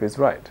tariff is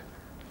right.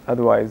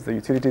 Otherwise, the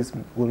utilities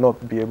will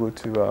not be able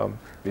to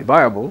be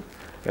viable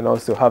and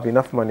also have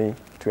enough money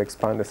to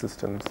expand the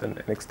systems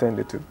and extend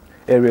it to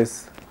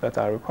areas that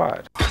are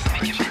required.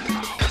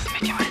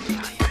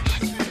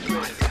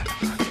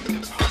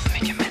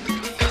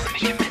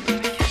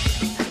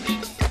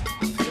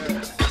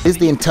 Is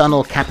the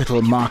internal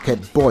capital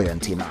market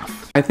buoyant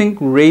enough? I think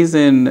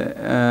raising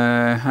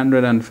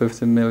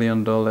 $150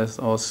 million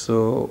or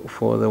so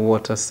for the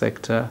water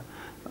sector,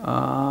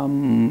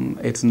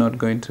 it's not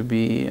going to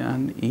be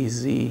an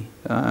easy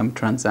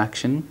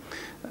transaction.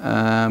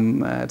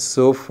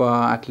 So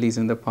far, at least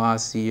in the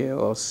past year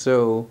or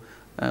so,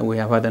 we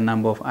have had a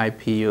number of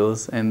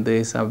IPOs, and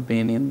these have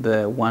been in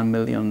the $1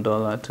 million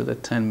to the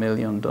 $10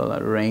 million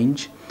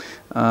range.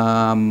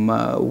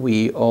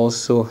 We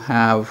also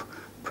have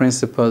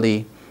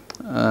principally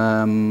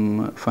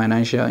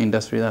financial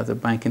industry, that's the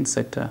banking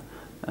sector,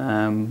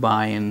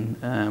 buying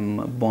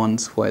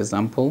bonds, for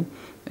example,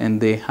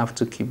 and they have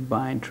to keep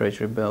buying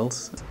treasury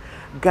bills.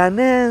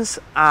 Ghanaians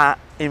are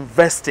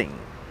investing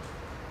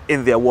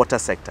in their water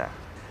sector.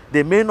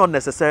 They may not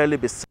necessarily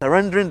be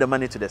surrendering the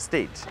money to the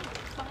state,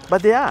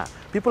 but they are.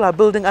 People are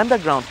building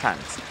underground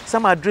tanks.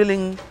 Some are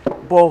drilling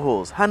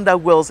boreholes,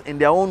 hand-dug wells in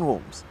their own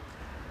homes.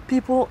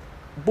 People,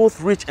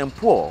 both rich and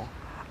poor,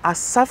 are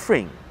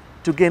suffering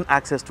to gain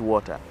access to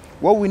water.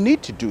 What we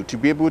need to do to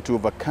be able to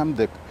overcome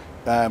the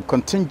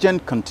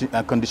contingent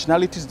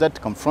conditionalities that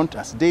confront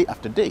us day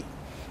after day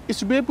is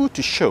to be able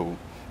to show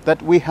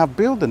that we have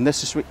built the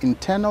necessary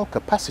internal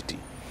capacity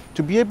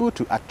to be able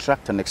to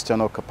attract an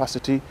external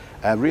capacity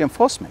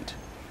reinforcement.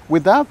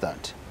 Without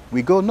that,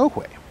 we go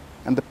nowhere,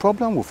 and the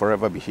problem will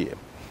forever be here.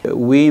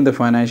 We in the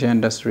financial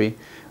industry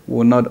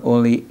will not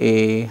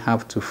only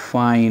have to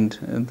find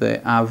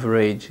the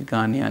average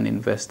Ghanaian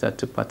investor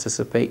to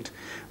participate,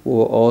 we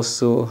will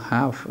also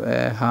have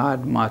a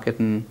hard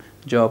marketing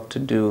job to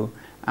do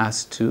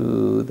as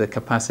to the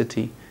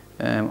capacity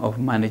of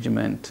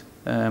management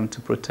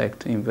to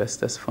protect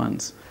investors'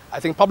 funds. I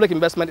think public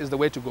investment is the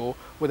way to go.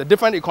 With a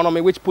different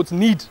economy which puts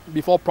need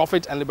before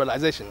profit and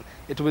liberalization,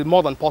 it will be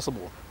more than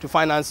possible to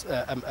finance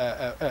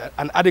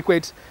an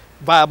adequate,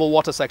 viable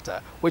water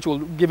sector, which will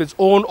give its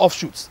own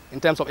offshoots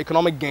in terms of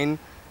economic gain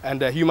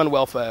and human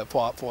welfare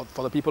for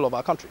the people of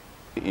our country.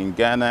 In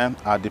Ghana,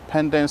 our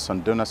dependence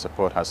on donor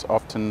support has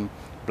often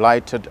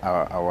blighted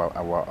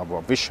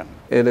our vision.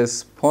 It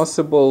is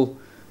possible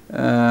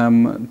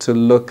to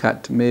look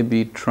at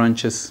maybe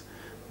tranches,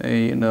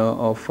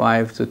 of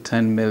 5 to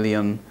 10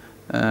 million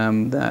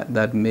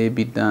that may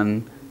be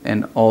done,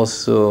 and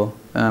also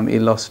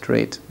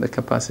illustrate the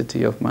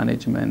capacity of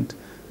management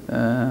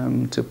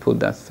to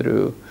put that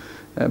through.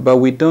 But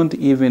we don't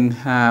even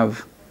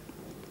have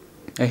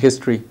a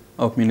history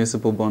of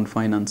municipal bond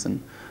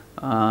financing,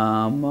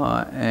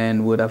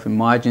 and would have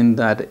imagined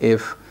that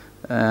if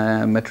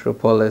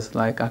metropolis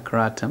like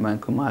Accra, Tema,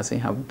 and Kumasi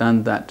have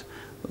done that,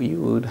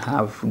 you would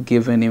have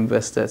given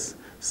investors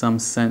some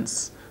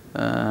sense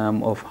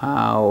of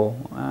how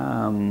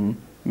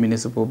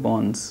municipal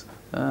bonds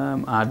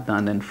are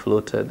done and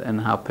floated,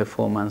 and how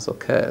performance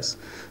occurs.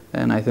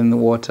 And I think the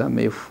water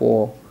may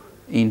fall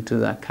into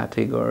that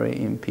category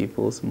in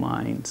people's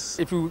minds.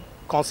 If you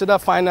consider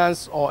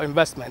finance or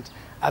investment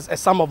as a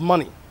sum of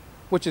money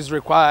which is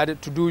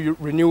required to do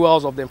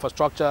renewals of the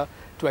infrastructure,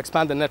 to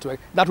expand the network,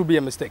 that would be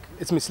a mistake.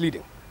 It's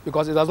misleading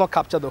because it does not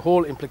capture the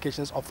whole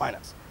implications of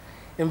finance.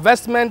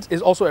 Investment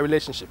is also a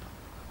relationship.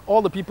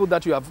 All the people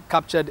that you have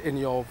captured in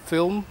your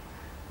film,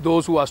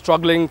 those who are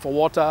struggling for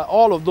water,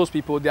 all of those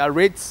people, their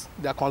rates,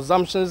 their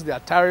consumptions, their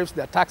tariffs,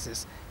 their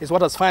taxes, is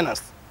what has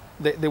financed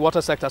the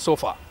water sector so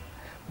far.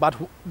 But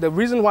the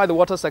reason why the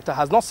water sector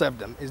has not served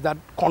them is that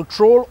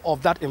control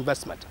of that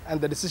investment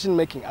and the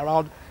decision-making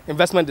around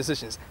investment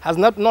decisions has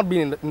not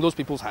been in those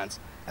people's hands,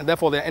 and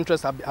therefore their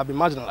interests have been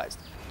marginalized.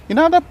 In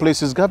other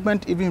places,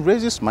 government even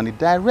raises money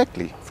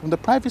directly from the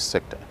private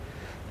sector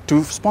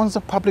to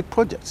sponsor public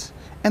projects,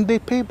 and they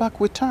pay back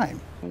with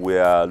time. We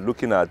are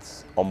looking at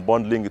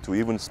unbundling it to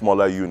even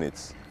smaller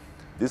units.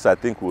 This, I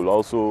think, will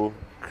also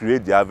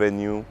create the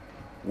avenue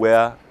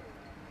where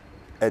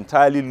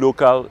entirely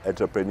local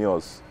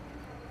entrepreneurs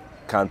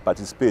can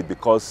participate,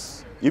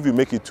 because if you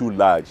make it too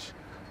large,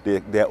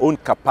 their own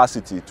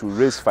capacity to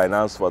raise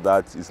finance for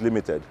that is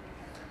limited.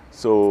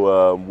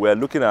 So we're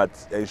looking at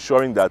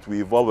ensuring that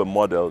we evolve a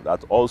model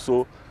that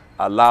also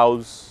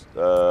allows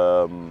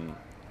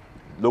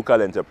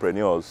local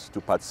entrepreneurs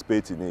to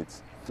participate in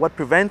it. What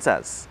prevents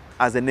us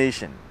as a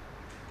nation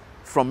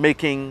from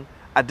making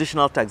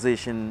additional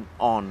taxation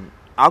on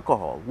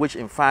alcohol, which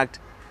in fact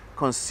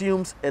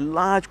consumes a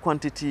large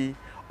quantity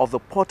of the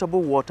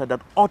potable water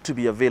that ought to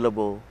be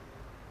available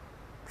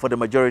for the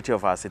majority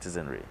of our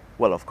citizenry?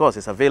 Well, of course,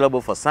 it's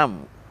available for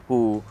some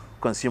who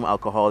consume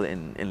alcohol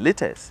in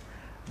liters,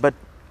 but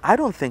I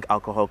don't think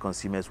alcohol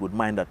consumers would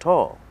mind at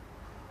all,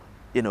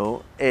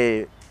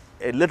 a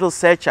little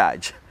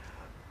surcharge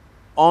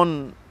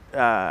on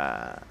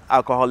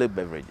alcoholic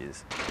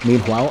beverages.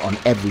 Meanwhile, on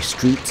every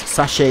street,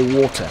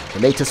 sachet water, the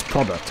latest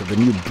product of the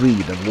new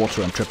breed of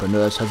water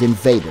entrepreneurs, has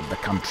invaded the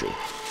country.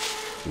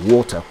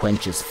 Water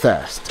quenches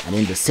thirst, and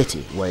in the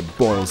city, where it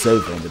boils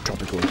over in the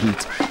tropical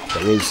heat,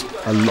 there is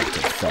a lot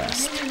of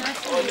thirst.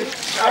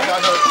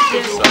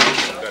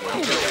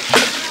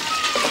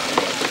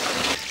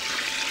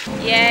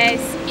 Yes,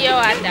 pure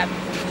water.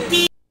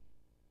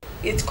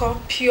 It's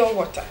called pure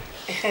water,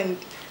 and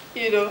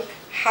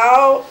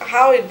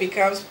how it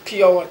becomes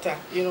pure water,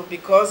 you know,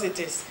 because it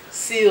is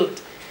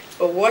sealed.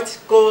 But what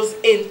goes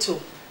into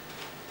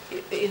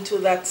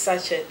that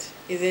sachet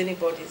is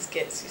anybody's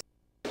guess.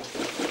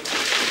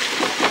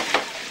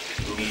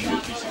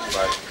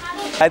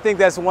 I think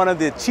that's one of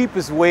the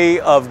cheapest way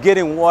of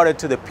getting water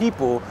to the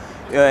people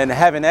and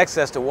having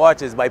access to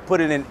water is by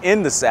putting it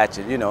in the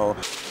sachet, you know.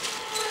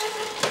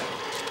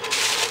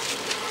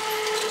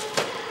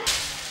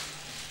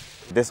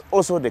 There's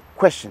also the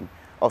question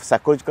of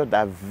psychological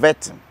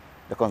diverting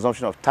the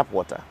consumption of tap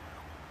water,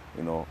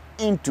 you know,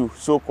 into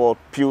so-called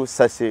pure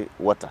sachet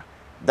water.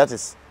 That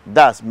is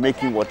thus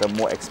making water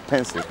more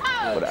expensive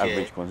for the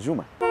average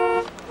consumer.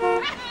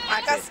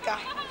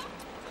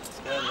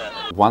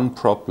 One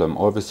problem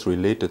always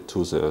related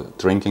to the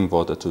drinking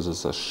water, to the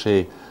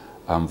sachet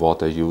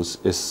water use,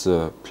 is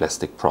the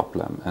plastic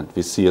problem. And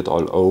we see it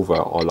all over.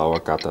 All our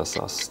gutters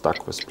are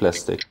stuck with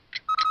plastic.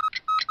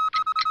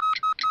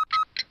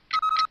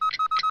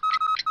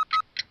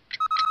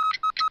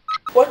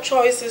 What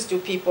choices do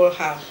people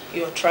have?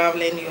 You're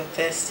traveling, you're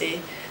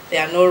thirsty,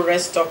 there are no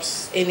rest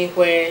stops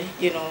anywhere,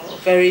 you know,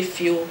 very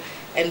few.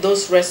 And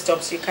those rest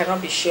stops, you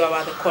cannot be sure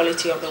about the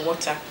quality of the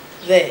water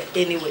there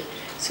anyway.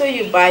 So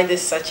you buy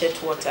this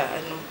sachet water,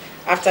 and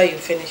after you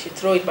finish, you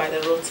throw it by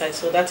the roadside.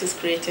 So that is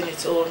creating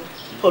its own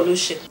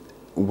pollution.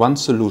 One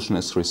solution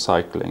is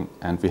recycling,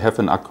 and we have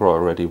in Accra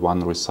already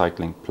one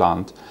recycling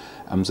plant.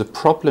 The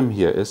problem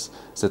here is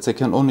that they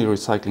can only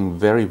recycle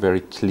very,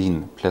 very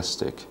clean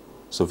plastic.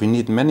 So we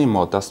need many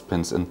more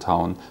dustbins in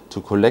town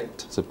to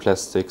collect the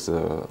plastics,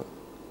 the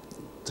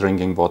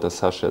drinking water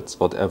sachets,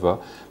 whatever,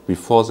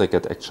 before they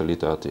get actually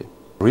dirty.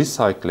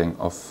 Recycling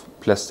of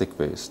plastic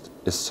waste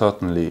is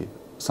certainly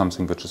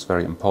something which is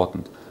very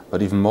important,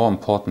 but even more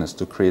important is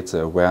to create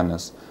the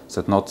awareness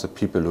that not the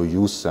people who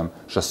use them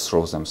just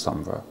throw them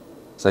somewhere.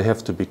 They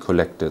have to be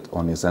collected,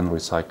 only then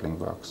recycling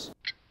works.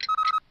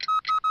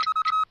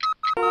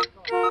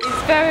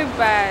 It's very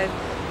bad.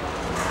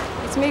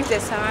 It makes the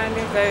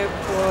surrounding very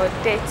poor,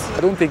 dirty. I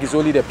don't think it's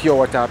only the pure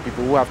water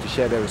people who have to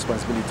share their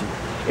responsibility.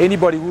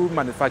 Anybody who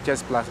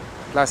manufactures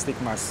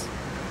plastic must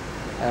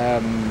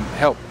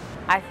help.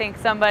 I think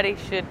somebody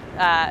should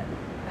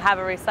have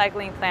a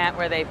recycling plant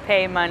where they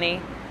pay money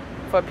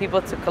for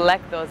people to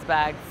collect those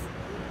bags.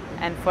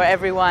 And for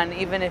everyone,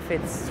 even if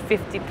it's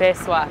 50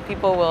 peswa,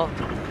 people will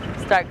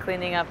start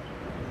cleaning up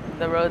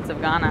the roads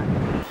of Ghana.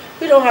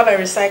 We don't have a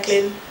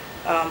recycling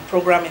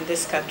program in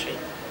this country.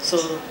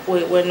 So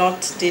we're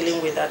not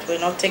dealing with that. We're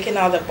not taking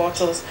out the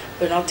bottles,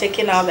 we're not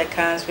taking out the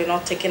cans, we're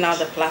not taking out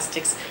the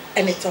plastics.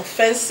 And it's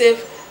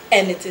offensive,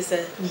 and it is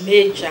a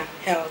major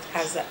health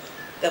hazard.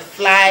 The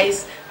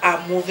flies are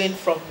moving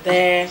from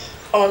there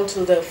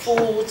onto the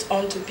foods,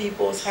 onto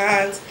people's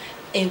hands,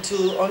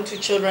 onto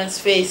children's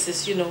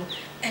faces, you know,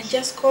 and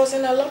just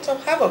causing a lot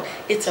of havoc.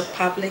 It's a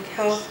public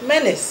health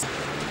menace.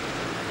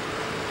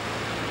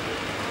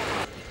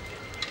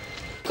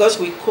 Because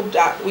we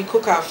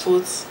cook our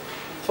foods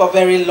for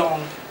very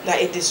long, that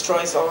it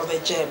destroys all the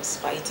germs,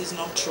 but it is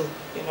not true,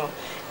 you know.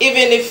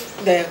 Even if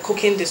the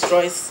cooking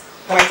destroys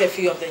quite a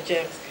few of the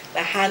germs,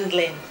 the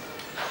handling,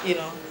 you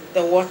know,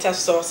 the water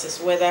sources,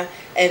 whether,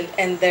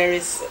 and there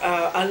is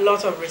a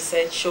lot of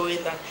research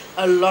showing that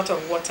a lot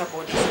of water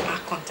bodies are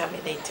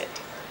contaminated.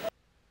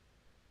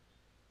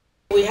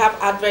 We have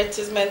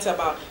advertisements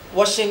about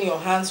washing your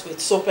hands with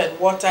soap and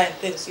water and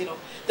things, you know.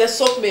 The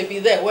soap may be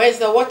there, where's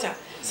the water?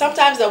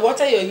 Sometimes the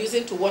water you're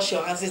using to wash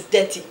your hands is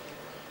dirty.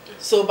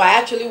 So by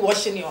actually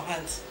washing your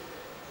hands,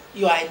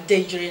 you are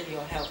endangering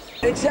your health.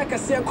 In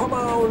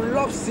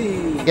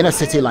a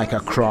city like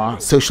Accra,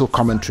 social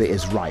commentary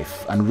is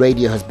rife, and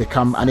radio has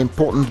become an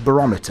important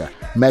barometer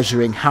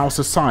measuring how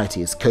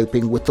society is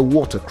coping with the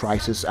water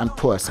crisis and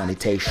poor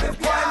sanitation.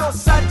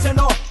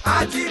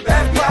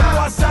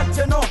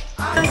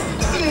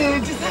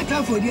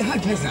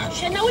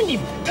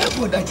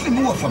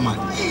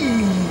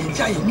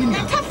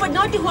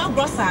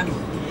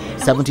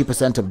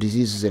 70% of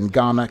diseases in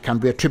Ghana can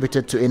be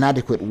attributed to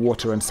inadequate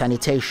water and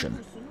sanitation.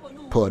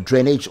 Poor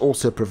drainage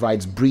also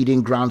provides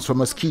breeding grounds for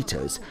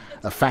mosquitoes,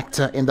 a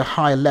factor in the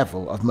high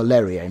level of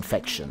malaria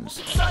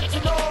infections.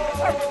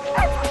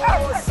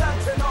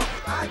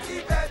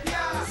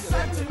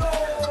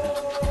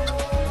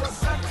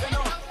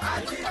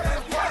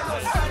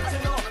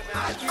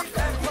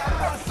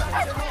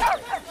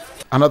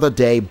 Another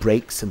day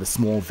breaks in the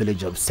small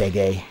village of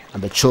Sege,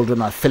 and the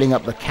children are filling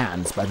up the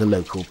cans by the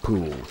local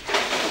pool.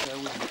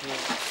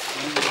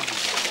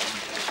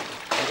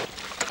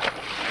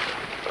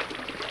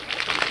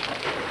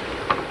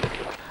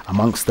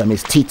 Amongst them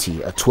is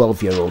Titi, a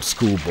 12-year-old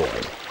schoolboy.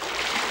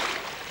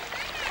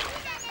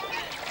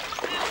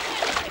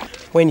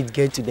 When it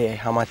gets to the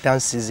Harmattan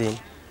season,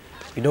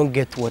 we don't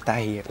get water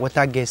here.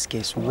 Water gets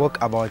scarce. We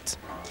walk about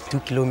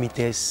 2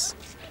 kilometers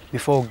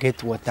before we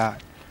get water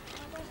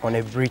on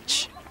a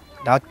bridge.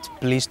 That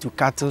place to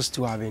cattle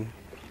to have been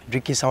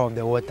drinking some of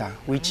the water,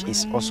 which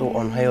is also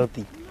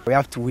unhealthy. We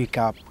have to wake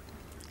up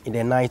in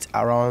the night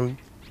around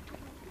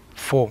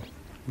 4.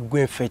 We go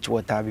and fetch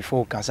water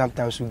before we can.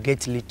 Sometimes we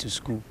get late to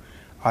school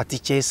Our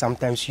teachers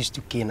sometimes used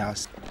to cane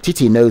us.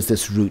 Titi knows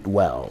this route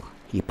well.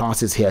 He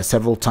passes here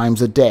several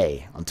times a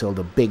day until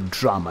the big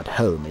drum at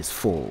home is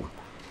full.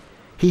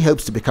 He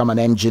hopes to become an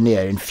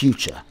engineer in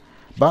future,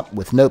 but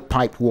with no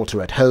piped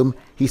water at home,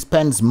 he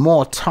spends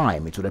more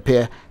time, it would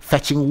appear,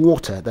 fetching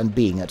water than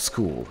being at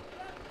school.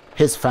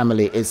 His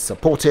family is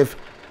supportive,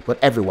 but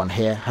everyone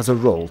here has a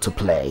role to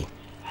play.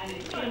 And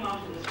it came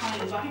out with the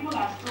findings, but people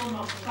are still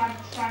not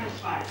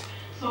satisfied.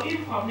 So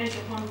if coordinator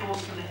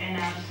goes to the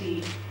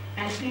NRC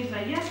and says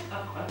that yes,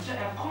 a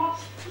court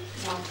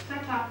was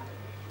set up,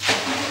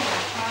 people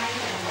were tried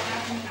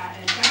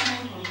and the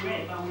judgment was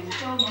read, but we're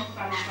still not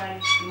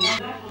satisfied.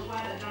 That was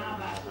why the Ghana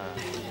Bar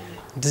Association.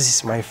 This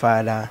is my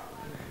father,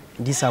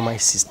 these are my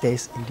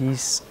sisters, and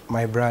this is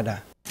my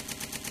brother.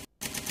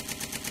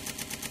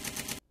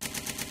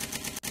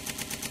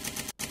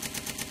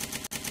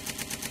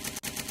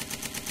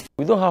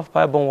 We don't have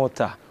pipe-borne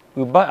water.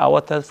 We buy our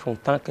water from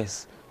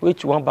tankers,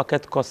 which one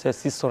bucket costs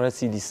 600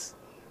 cedis.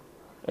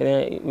 And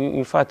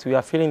in fact, we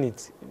are feeling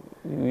it.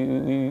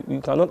 We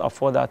cannot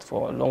afford that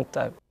for a long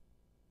time.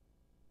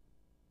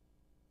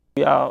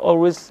 We are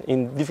always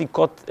in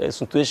difficult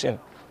situation.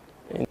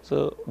 And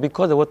so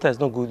because the water is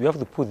not good, we have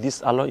to put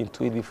this alloy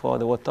into it before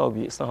the water will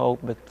be somehow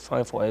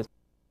fine for us.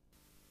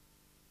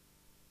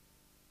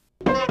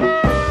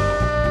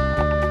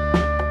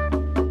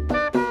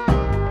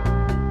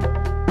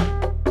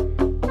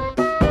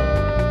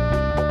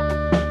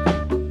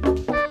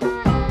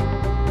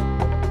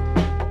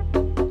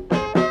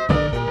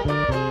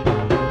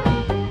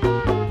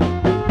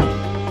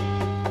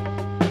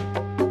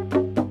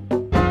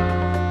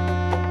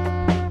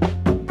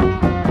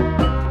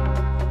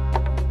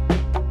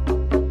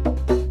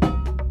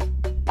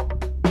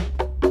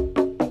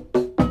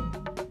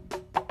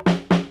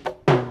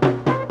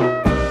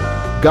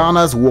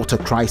 Ghana's water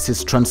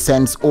crisis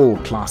transcends all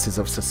classes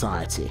of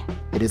society.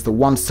 It is the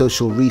one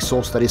social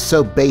resource that is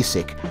so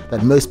basic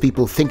that most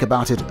people think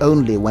about it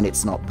only when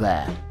it's not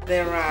there.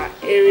 There are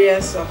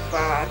areas of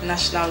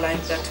national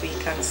life that we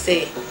can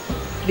say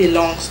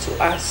belongs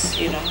to us,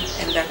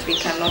 and that we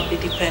cannot be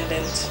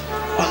dependent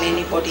on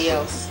anybody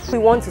else. We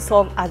want to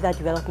solve other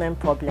development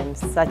problems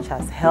such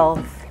as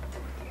health.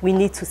 We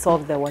need to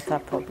solve the water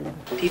problem.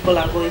 People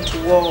are going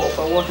to war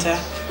over water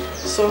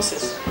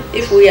sources.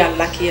 If we are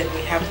lucky and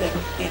we have them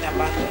in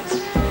abundance,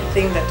 I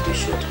think that we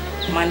should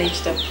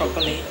manage them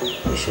properly.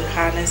 We should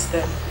harness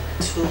them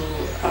to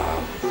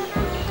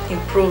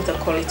improve the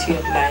quality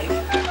of life.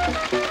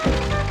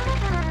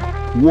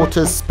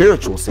 Water's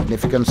spiritual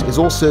significance is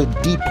also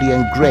deeply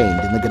ingrained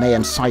in the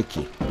Ghanaian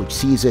psyche, which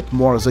sees it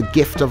more as a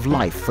gift of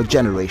life for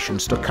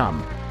generations to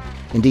come.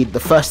 Indeed, the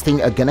first thing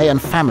a Ghanaian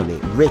family,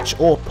 rich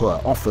or poor,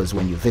 offers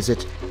when you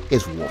visit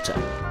is water.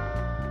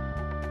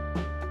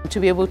 To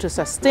be able to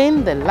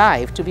sustain the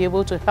life, to be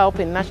able to help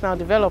in national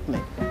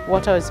development,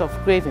 water is of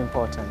grave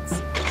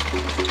importance.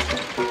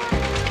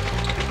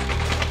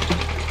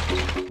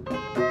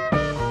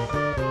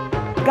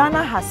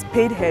 Ghana has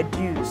paid her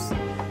dues.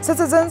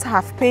 Citizens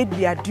have paid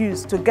their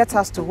dues to get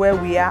us to where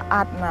we are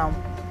at now,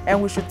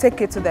 and we should take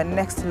it to the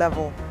next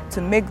level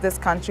to make this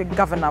country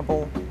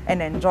governable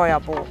and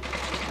enjoyable.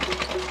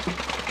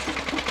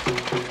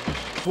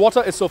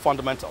 Water is so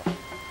fundamental.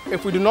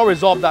 If we do not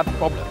resolve that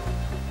problem,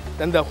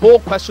 then the whole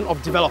question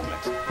of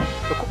development,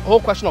 the whole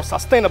question of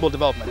sustainable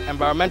development,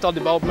 environmental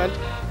development,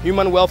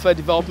 human welfare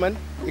development,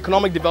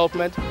 economic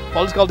development,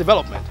 political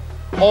development,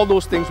 all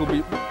those things will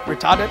be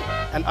retarded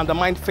and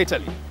undermined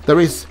fatally. There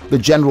is the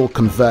general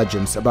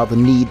convergence about the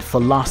need for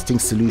lasting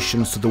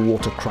solutions to the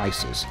water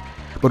crisis,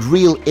 but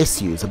real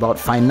issues about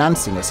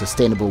financing a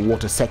sustainable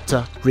water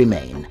sector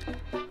remain.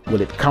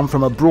 Will it come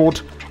from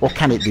abroad or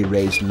can it be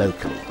raised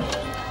locally?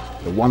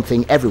 The one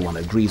thing everyone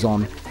agrees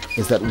on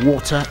is that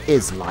water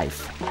is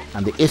life,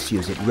 and the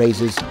issues it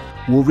raises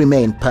will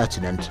remain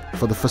pertinent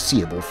for the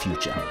foreseeable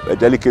future. A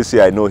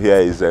delicacy I know here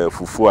is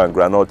fufu and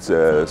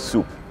groundnut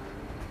soup.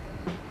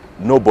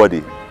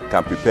 Nobody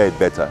can prepare it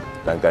better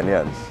than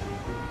Ghanaians.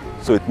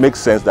 So it makes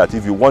sense that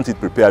if you want it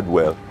prepared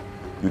well,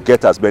 you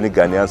get as many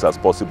Ghanaians as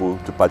possible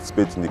to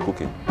participate in the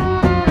cooking.